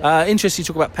he? Yeah. Interesting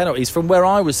to talk about penalties. From where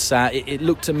I was sat, it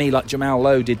looked to me like Jamal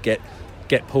Lowe did get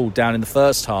pulled down in the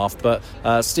first half, but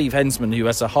Steve Hensman, who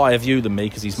has a higher view than me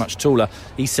because he's much taller,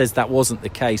 he says that wasn't the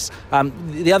case.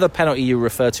 The other penalty you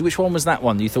referred to, which one was that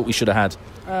one you thought we should have had?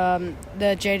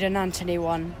 The Jaden Anthony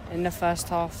one in the first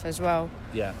half as well.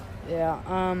 Yeah.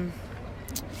 Yeah.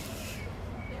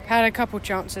 Had a couple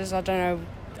chances. I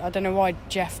don't know why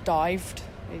Jeff dived.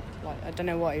 I don't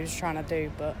know what he was trying to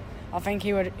do, but I think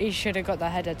he should have got the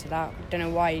header to that. I don't know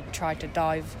why he tried to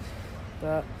dive,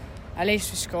 but at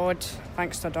least we scored.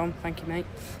 Thanks to Dom. Thank you, mate.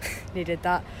 Needed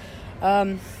that.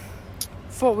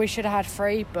 Thought we should have had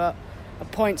 3, but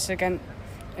points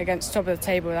against top of the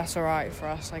table, that's all right for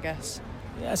us, I guess.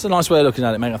 Yeah, that's a nice way of looking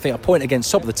at it, mate. I think a point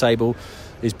against top of the table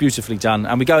is beautifully done,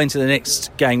 and we go into the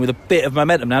next game with a bit of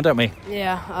momentum now, don't we?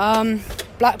 Yeah.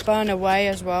 Blackburn away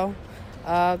as well.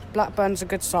 Blackburn's a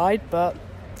good side, but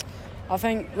I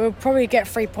think we'll probably get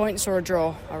 3 points or a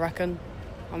draw, I reckon.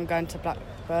 I'm going to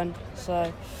Blackburn,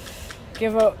 so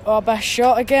give it our best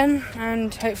shot again,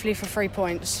 and hopefully for 3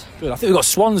 points. Good. I think we've got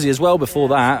Swansea as well before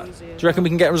that. Do you reckon we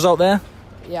can get a result there?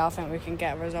 Yeah, I think we can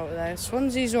get a result there.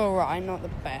 Swansea's all right, not the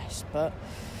best, but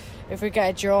if we get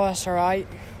a draw, that's all right,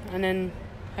 and then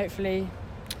hopefully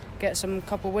get some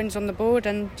couple wins on the board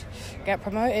and get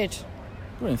promoted.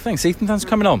 Brilliant. Thanks, Ethan. Thanks for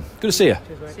coming on. Good to see you.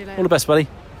 See you later. All the best, buddy.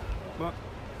 Mark.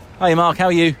 Hey, Mark. How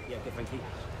are you? Yeah, good, thank you.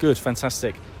 Good.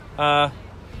 Fantastic.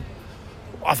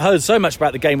 I've heard so much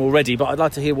about the game already, but I'd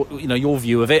like to hear your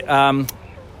view of it.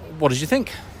 What did you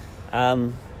think?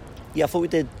 Yeah, I thought we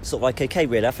did sort of like okay,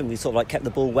 really. I think we sort of like kept the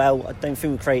ball well. I don't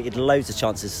think we created loads of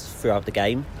chances throughout the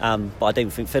game, but I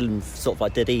don't think Fulham sort of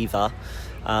like did either.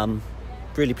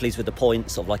 Really pleased with the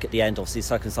point, sort of like at the end. Obviously,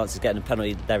 circumstances getting a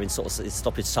penalty there in sort of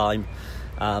stoppage time.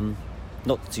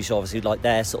 Not too sure, obviously, like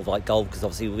their sort of like goal, because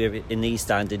obviously we were in the east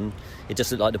stand and it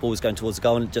just looked like the ball was going towards the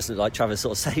goal, and it just looked like Travis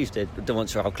sort of saved it. I don't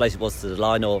sure how close it was to the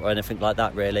line or anything like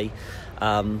that, really.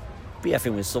 But yeah, I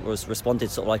think we sort of responded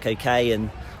sort of like okay,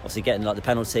 and obviously getting like the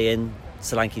penalty in,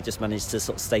 Solanke just managed to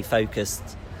sort of stay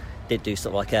focused. Did do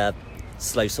sort of like a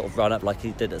slow sort of run up like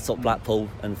he did at sort of Blackpool,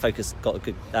 and Focus got a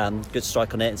good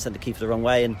strike on it and sent the keeper the wrong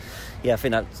way. And yeah, I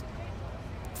think that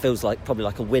feels like probably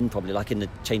like a win, probably like in the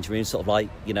changing room, sort of like,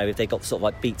 if they got sort of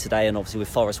like beat today, and obviously with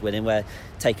Forest winning, where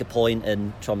take a point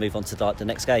and try and move on to the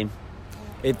next game.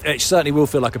 It certainly will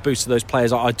feel like a boost to those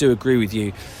players. I do agree with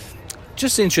you.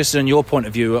 Just interested in your point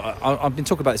of view. I've been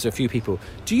talking about this to a few people.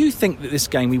 Do you think that this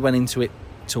game we went into it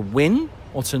to win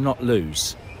or to not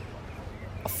lose?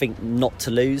 I think not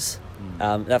to lose.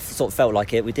 That sort of felt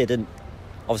like it. We didn't.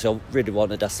 Obviously, I really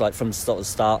wanted us like from sort of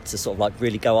start to sort of like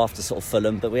really go after sort of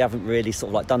Fulham, but we haven't really sort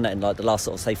of like done that in like the last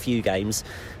sort of say few games.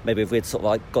 Maybe if we'd sort of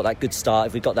like got that good start,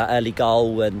 if we got that early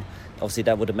goal, and obviously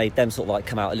that would have made them sort of like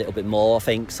come out a little bit more. I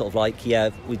think sort of like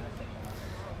it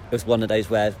was one of those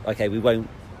where okay, we won't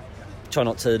try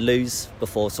not to lose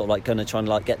before sort of like going to try and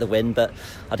like get the win, but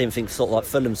I didn't think sort of like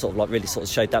Fulham sort of like really sort of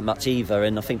showed that much either,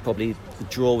 and I think probably the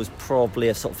draw was probably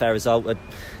a sort of fair result.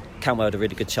 Cantwell had a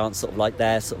really good chance sort of like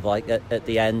there sort of like at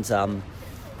the end,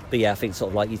 but yeah, I think sort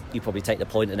of like you probably take the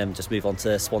point and then just move on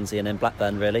to Swansea and then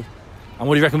Blackburn, really. And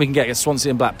what do you reckon we can get against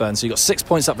Swansea and Blackburn? So you've got 6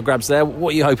 points up for grabs there.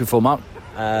 What are you hoping for, Mark?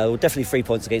 Well, definitely 3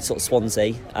 points against sort of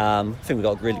Swansea. I think we've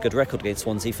got a really good record against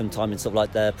Swansea from time in sort of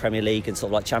like the Premier League and sort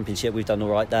of like Championship. We've done all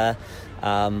right there.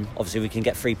 Obviously we can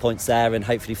get 3 points there, and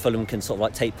hopefully Fulham can sort of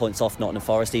like take points off Nottingham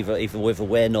Forest, either with a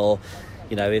win, or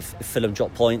if Fulham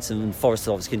drop points and Forest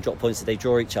obviously can drop points if they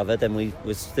draw each other, then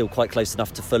we're still quite close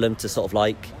enough to Fulham to sort of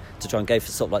like to try and go for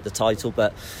sort of like the title.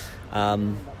 But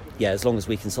yeah, as long as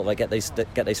we can sort of like get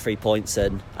those 3 points,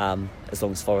 and as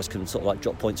long as Forest can sort of like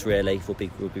drop points, really, will be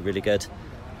really good.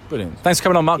 Brilliant. Thanks for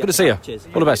coming on, Mark. Yeah, good to see you. Cheers.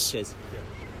 All the best. Cheers.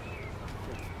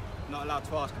 Not allowed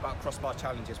to ask about crossbar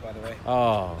challenges, by the way.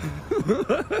 Oh.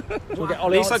 At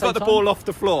least I got the ball off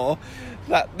the floor.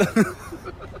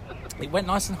 It went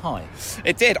nice and high.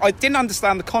 It did. I didn't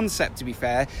understand the concept, to be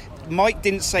fair. Mike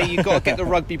didn't say you've got to get the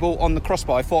rugby ball on the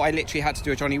crossbar. I thought I literally had to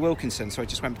do a Johnny Wilkinson, so I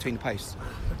just went between the posts.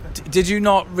 Did you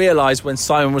not realise when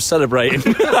Simon was celebrating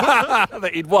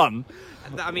that he'd won?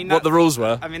 What the rules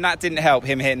were? I mean, that didn't help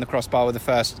him hitting the crossbar with the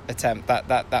first attempt.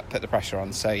 That put the pressure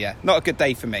on. So yeah, not a good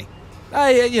day for me.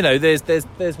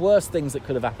 There's worse things that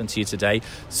could have happened to you today.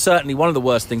 Certainly, one of the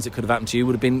worst things that could have happened to you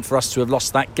would have been for us to have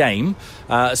lost that game,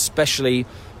 especially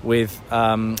with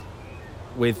Notts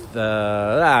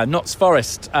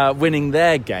Forest winning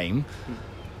their game.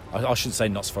 I shouldn't say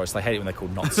Notts Forest. They hate it when they're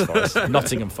called Notts Forest.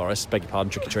 Nottingham Forest, beg your pardon,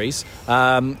 Tricky Trees.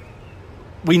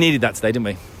 We needed that today, didn't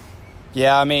we?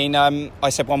 Yeah, I mean, I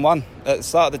said 1-1 at the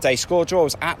start of the day. Score draw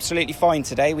was absolutely fine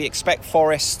today. We expect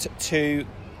Forest to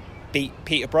beat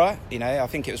Peterborough. You know, I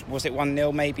think it was it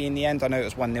 1-0 maybe in the end? I know it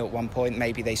was 1-0 at one point.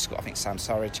 Maybe they scored. I think Sam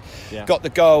Surridge got the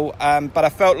goal. But I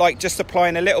felt like just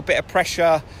applying a little bit of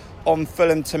pressure on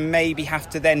Fulham to maybe have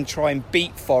to then try and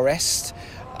beat Forest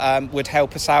would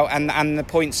help us out, and the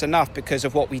points enough because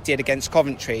of what we did against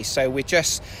Coventry. So we're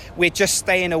just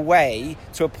staying away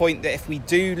to a point that if we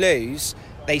do lose,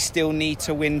 they still need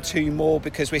to win 2 more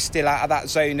because we're still out of that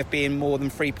zone of being more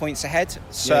than 3 points ahead.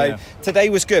 So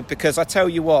today was good because I tell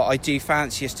you what, I do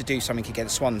fancy us to do something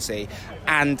against Swansea,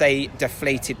 and they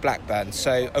deflated Blackburn.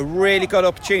 So a really good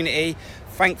opportunity.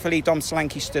 Thankfully, Dom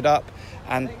Solanke stood up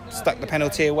and stuck the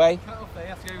penalty away.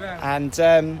 And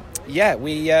that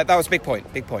was a big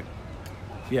point.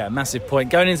 Yeah, massive point.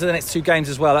 Going into the next 2 games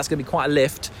as well, that's going to be quite a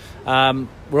lift.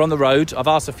 We're on the road. I've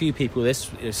asked a few people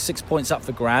this. 6 points up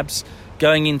for grabs.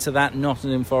 Going into that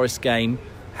Nottingham Forest game,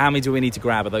 how many do we need to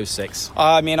grab of those 6?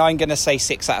 I mean, I'm going to say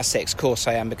 6 out of 6. Of course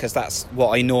I am, because that's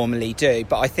what I normally do.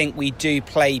 But I think we do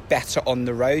play better on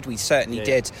the road. We certainly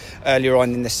did earlier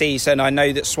on in the season. I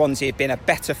know that Swansea have been a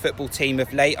better football team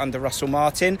of late under Russell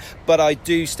Martin, but I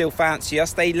do still fancy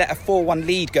us. They let a 4-1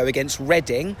 lead go against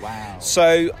Reading. Wow.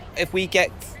 So if we get,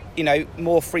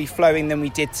 more free-flowing than we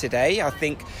did today, I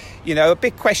think, a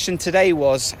big question today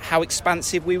was how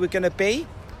expansive we were going to be.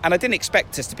 And I didn't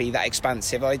expect us to be that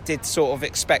expansive. I did sort of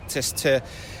expect us to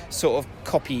sort of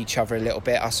copy each other a little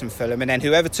bit, us and Fulham. And then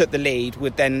whoever took the lead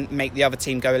would then make the other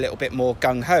team go a little bit more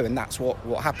gung-ho. And that's what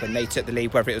happened. They took the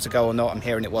lead, whether it was a goal or not. I'm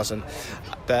hearing it wasn't.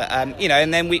 But,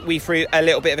 and then we threw a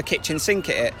little bit of a kitchen sink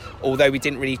at it. Although we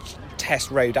didn't really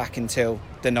test Rodak until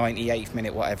the 98th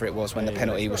minute, whatever it was, when the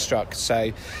penalty was struck.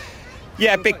 So...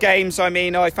 yeah, big games. I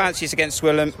mean, I fancy us against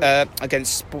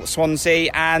Swansea,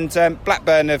 and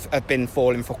Blackburn have been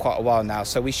falling for quite a while now,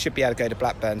 so we should be able to go to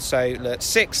Blackburn. So look,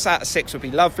 6 out of 6 would be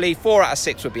lovely, 4 out of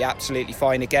 6 would be absolutely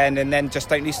fine again, and then just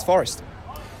don't lose to Forest.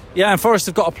 Yeah, and Forest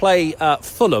have got to play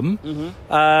Fulham.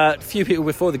 A few people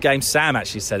before the game, Sam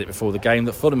actually said it before the game,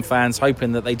 that Fulham fans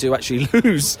hoping that they do actually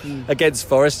lose against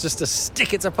Forest just to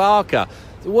stick it to Parker.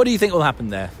 What do you think will happen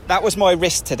there? That was my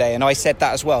risk today, and I said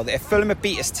that as well, that if Fulham had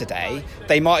beat us today,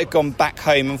 they might have gone back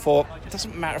home and thought, it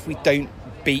doesn't matter if we don't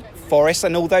beat Forest.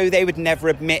 And although they would never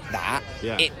admit that,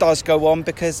 it does go on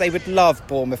because they would love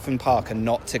Bournemouth and Parker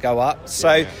not to go up.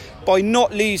 So by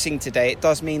not losing today, it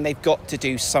does mean they've got to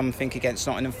do something against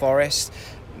Nottingham Forest.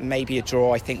 Maybe a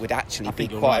draw, I think, would actually be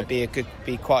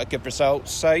quite a good result.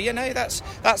 So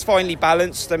that's finally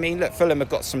balanced. I mean, look, Fulham have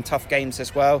got some tough games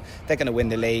as well. They're going to win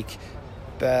the league.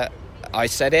 But I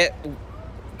said it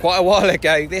quite a while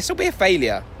ago, this will be a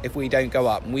failure if we don't go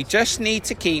up. And we just need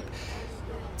to keep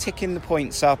ticking the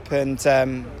points up, and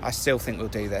I still think we'll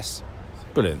do this.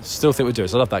 Brilliant. Still think we'll do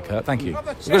this. I love that, Kurt. Thank you.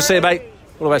 Good to see you, mate.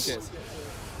 All the best.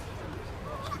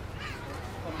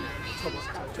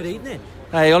 Good evening.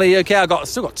 Hey, Ollie, okay? I've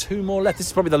still got 2 more left. This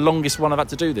is probably the longest one I've had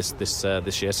to do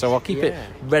this year, so I'll keep it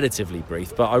relatively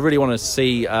brief. But I really want to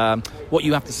see what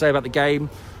you have to say about the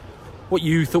game, what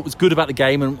you thought was good about the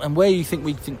game, and where you think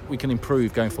we can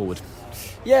improve going forward.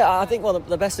 Yeah, I think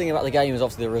the best thing about the game is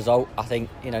obviously the result. I think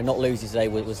not losing today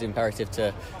was imperative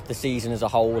to the season as a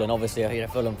whole, and obviously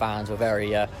Fulham fans were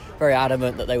very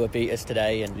adamant that they would beat us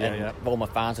today, and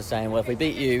Bournemouth fans were saying, well, if we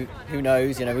beat you, who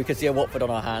knows? We could see a Watford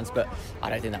on our hands, but I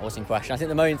don't think that was in question. I think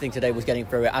the main thing today was getting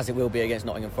through it, as it will be against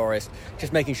Nottingham Forest,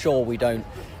 just making sure we don't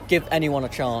give anyone a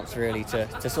chance really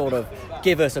to sort of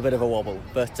give us a bit of a wobble.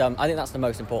 But I think that's the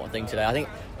most important thing today. I think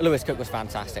Lewis Cook was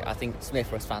fantastic. I think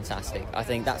Smith was fantastic. I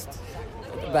think that's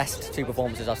the best 2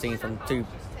 performances I've seen from 2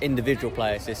 individual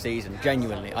players this season,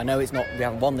 genuinely. I know we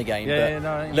haven't won the game,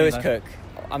 but Lewis Cook,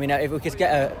 I mean, if we could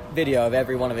get a video of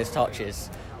every one of his touches,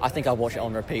 I think I'll watch it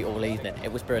on repeat all evening.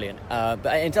 It was brilliant.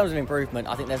 But in terms of improvement,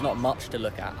 I think there's not much to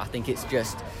look at. I think it's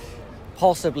just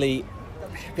possibly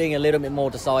being a little bit more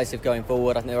decisive going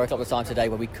forward. I think there were a couple of times today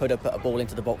where we could have put a ball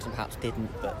into the box and perhaps didn't,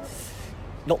 but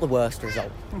not the worst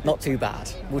result. Not too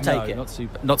bad. We'll take it.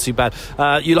 Not too bad.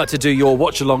 You like to do your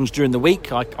watch-alongs during the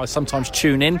week. I sometimes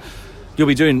tune in. You'll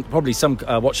be doing probably some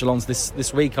watch-alongs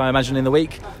this week, I imagine, in the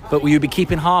week. But will you be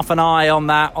keeping half an eye on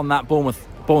that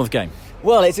Bournemouth game?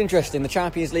 Well, it's interesting. The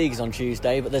Champions League is on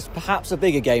Tuesday, but there's perhaps a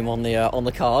bigger game on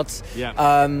the cards.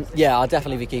 I'll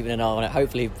definitely be keeping an eye on it.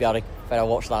 Hopefully, be able to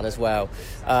watch that as well.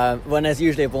 When there's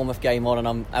usually a Bournemouth game on and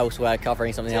I'm elsewhere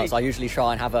covering something else, I usually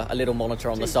try and have a little monitor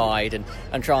on the side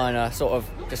and try and sort of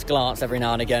just glance every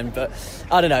now and again. But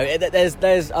I don't know.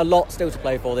 There's a lot still to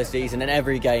play for this season, and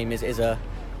every game is a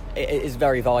it is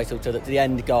very vital to the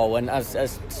end goal. And as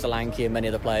Solanke and many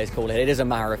of the players call it, it is a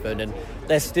marathon, and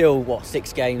there's still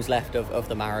 6 games left of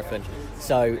the marathon,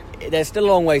 so there's still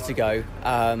a long way to go.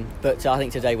 But I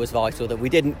think today was vital that we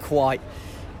didn't quite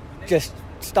just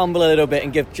stumble a little bit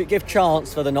and give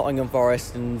chance for the Nottingham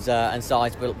Forest and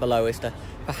sides below us to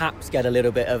perhaps get a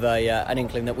little bit of an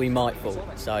inkling that we might fall.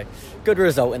 So good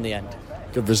result in the end.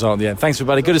 Good result in the end. Thanks,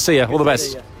 everybody. Good to see you. All the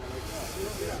best.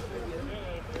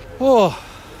 Oh,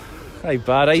 hey,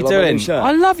 bud. How you doing?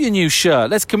 I love your new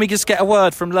shirt. Can we just get a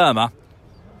word from Lerma?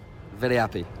 Very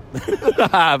happy.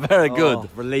 Very good. Oh,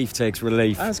 relief, Tiggs,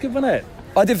 relief. That's good, wasn't it?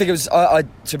 I didn't think it was.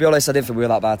 To be honest, I didn't think we were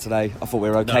that bad today. I thought we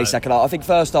were okay. No. Second half, I think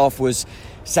first half was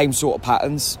same sort of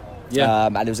patterns. Yeah.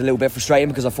 And it was a little bit frustrating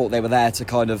because I thought they were there to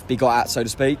kind of be got at, so to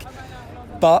speak.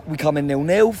 But we come in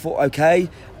 0-0. Thought okay.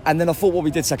 And then I thought what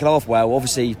we did second half well,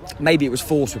 obviously, maybe it was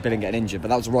forced with Billing getting injured, but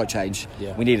that was the right change.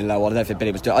 Yeah. We needed low. I don't think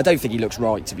Billing was doing. I don't think he looks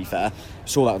right, to be fair.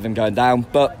 Saw that with him going down.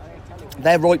 But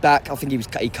their right back, I think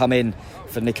he come in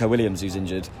for Nico Williams, who's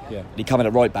injured. Yeah. He come in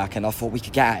at right back, and I thought we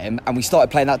could get at him. And we started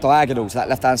playing that diagonal to that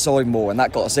left-hand side more, and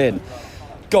that got us in.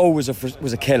 Goal was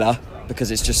a killer,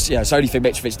 because it's just, it's the only thing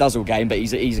Mitrovic does all game, but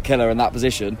he's a killer in that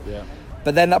position. Yeah.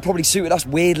 But then that probably suited us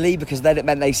weirdly, because then it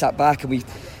meant they sat back and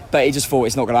but he just thought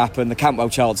it's not going to happen. The Cantwell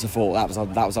chance, I thought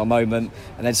that was our moment,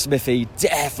 and then Smithy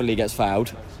definitely gets fouled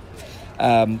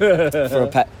for a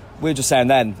pet. We were just saying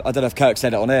then, I don't know if Kirk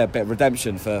said it on air, a bit of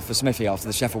redemption for Smithy after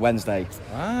the Sheffield Wednesday.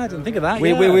 I didn't think of that.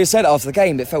 We said it after the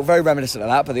game. It felt very reminiscent of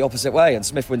that, but the opposite way. And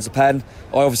Smith wins the pen.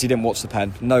 I obviously didn't watch the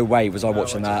pen. No way was I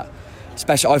watching that.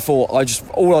 Especially, all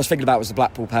I was thinking about was the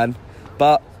Blackpool pen.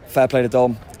 But fair play to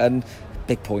Dom, and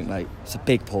big point, mate. It's a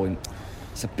big point.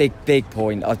 It's a big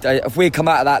point. If we had come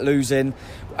out of that losing,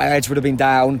 our edge would have been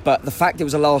down. But the fact it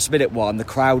was a last-minute one, the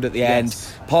crowd at the end,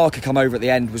 Parker come over at the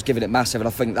end, was giving it massive, and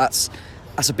I think that's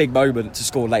a big moment to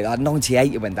score late. At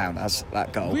 98 it went down as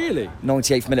that goal. Really?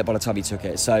 98th minute by the time he took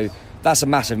it. So that's a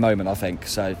massive moment, I think.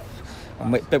 So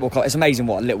I'm a bit more. It's amazing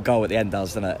what a little goal at the end does,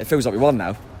 doesn't it? It feels like we won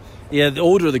now. Yeah, the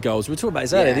order of the goals. We were talking about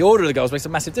this earlier. Yeah. The order of the goals makes a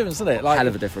massive difference, doesn't it? Hell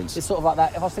of a difference. It's sort of like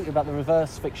that. If I was thinking about the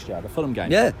reverse fixture, the Fulham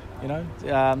game. Yeah. You know.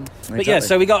 Exactly. But yeah,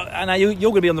 so we got. And now you're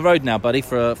going to be on the road now, buddy,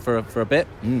 for a bit.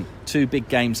 2 big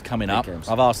games coming up. Games.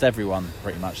 I've asked everyone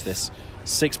pretty much this.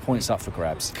 6 points up for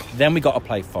grabs. Then we got to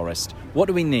play Forest. What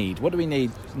do we need? What do we need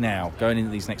now going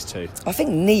into these next 2? I think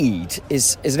need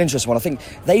is an interesting one. I think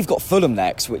they've got Fulham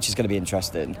next, which is going to be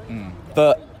interesting.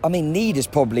 But I mean, need is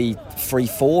probably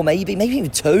 3-4, maybe even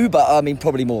 2. But I mean,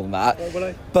 probably more than that.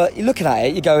 But you're looking at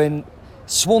it, you're going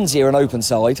Swansea are an open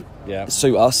side. Yeah.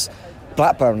 Suit us.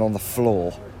 Blackburn on the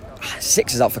floor.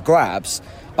 6 is up for grabs.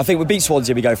 I think we beat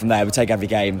Swansea, we go from there, we take every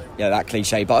game, that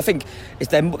cliche. But I think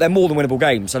they're more than winnable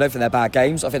games. I don't think they're bad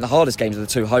games. I think the hardest games are the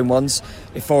 2 home ones.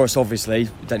 If Forest, obviously,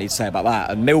 we don't need to say about that.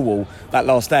 And Millwall, that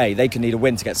last day, they could need a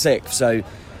win to get 6th. So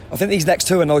I think these next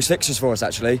 2 are nice fixtures for us,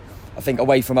 actually. I think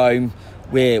away from home,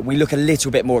 we look a little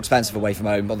bit more expensive away from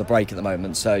home on the break at the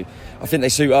moment. So I think they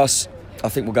suit us. I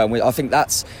think we'll go and win. I think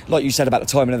that's, like you said about the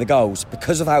timing of the goals,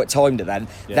 because of how it timed it then,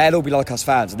 they'll all be like us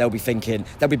fans and they'll be thinking,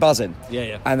 they'll be buzzing.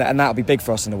 Yeah. And that'll be big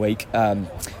for us in the week.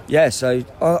 So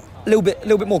a little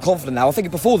bit more confident now. I think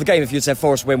before the game, if you'd said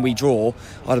Forest win, we draw,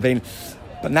 I'd have been...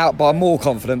 But I'm more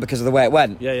confident because of the way it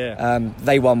went.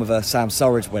 They won with a Sam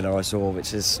Surridge winner, I saw,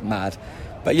 which is mad.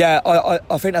 But yeah,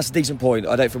 I think that's a decent point.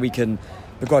 I don't think we can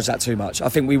begrudge that too much. I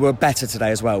think we were better today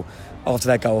as well. After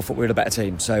their goal, I thought we were a better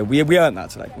team. So we earned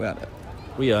that today. We earned it.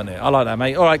 We earn it. I like that,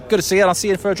 mate. All right, good to see you. I'll see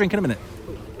you for a drink in a minute.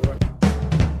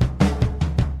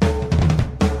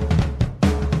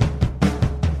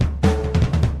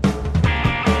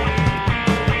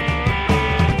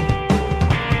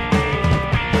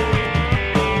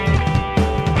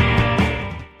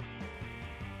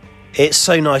 It's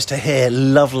so nice to hear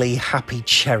lovely, happy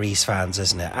Cherries fans,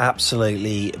 isn't it?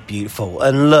 Absolutely beautiful.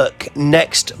 And look,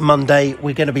 next Monday,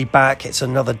 we're going to be back. It's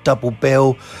another double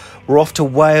bill. We're off to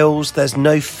Wales. There's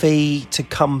no fee to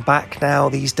come back now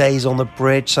these days on the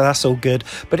bridge, so that's all good.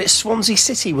 But it's Swansea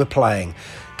City we're playing.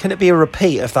 Can it be a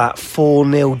repeat of that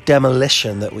 4-0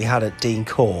 demolition that we had at Dean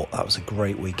Court? That was a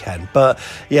great weekend. But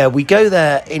yeah, we go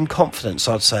there in confidence,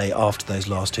 I'd say, after those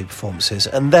last 2 performances.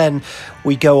 And then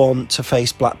we go on to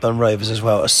face Blackburn Rovers as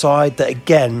well, a side that,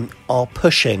 again, are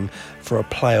pushing for a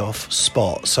playoff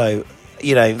spot. So,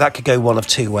 that could go one of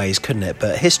 2 ways, couldn't it?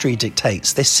 But history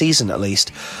dictates, this season at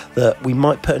least, that we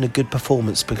might put in a good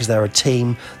performance because they're a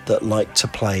team that like to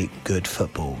play good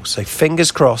football. So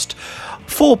fingers crossed.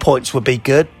 4 points would be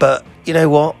good, but you know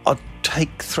what? I'll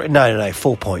take 3. No,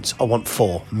 4 points. I want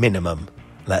 4 minimum.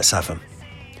 Let's have them.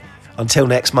 Until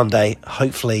next Monday,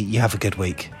 hopefully you have a good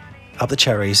week. Up the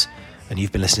cherries, and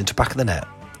you've been listening to Back of the Net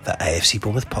the AFC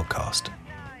Bournemouth podcast.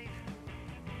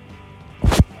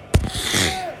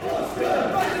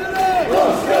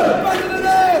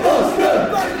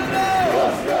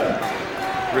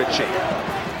 Ritchie.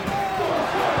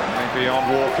 Maybe on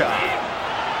Walker.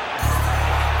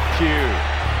 Pugh.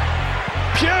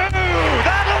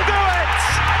 That'll do it!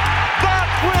 That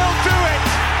will do it!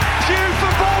 Pugh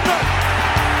for Bournemouth!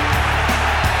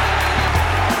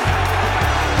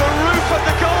 The roof of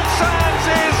the Gold Sands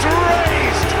is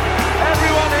raised!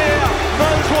 Everyone here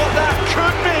knows what that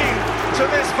could mean to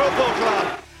this football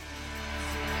club.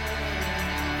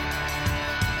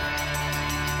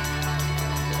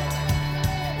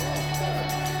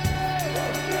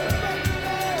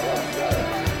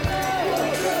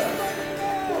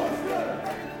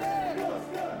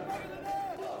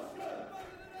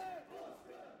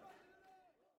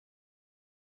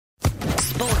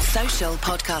 Social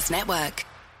Podcast Network.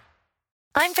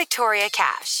 I'm Victoria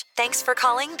Cash. Thanks for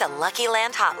calling the Lucky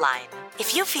Land Hotline.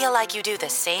 If you feel like you do the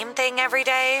same thing every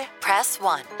day, press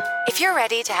 1. If you're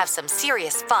ready to have some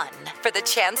serious fun for the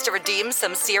chance to redeem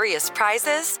some serious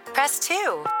prizes, press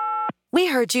 2. We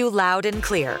heard you loud and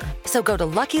clear. So go to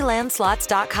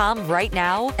LuckyLandSlots.com right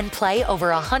now and play over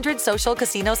 100 social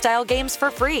casino-style games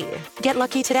for free. Get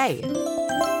lucky today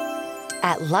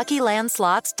at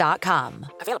LuckyLandSlots.com.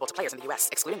 Available to players in the U.S.,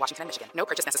 excluding Washington and Michigan. No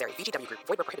purchase necessary. VGW Group.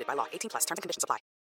 Void where prohibited by law. 18+. Terms and conditions apply.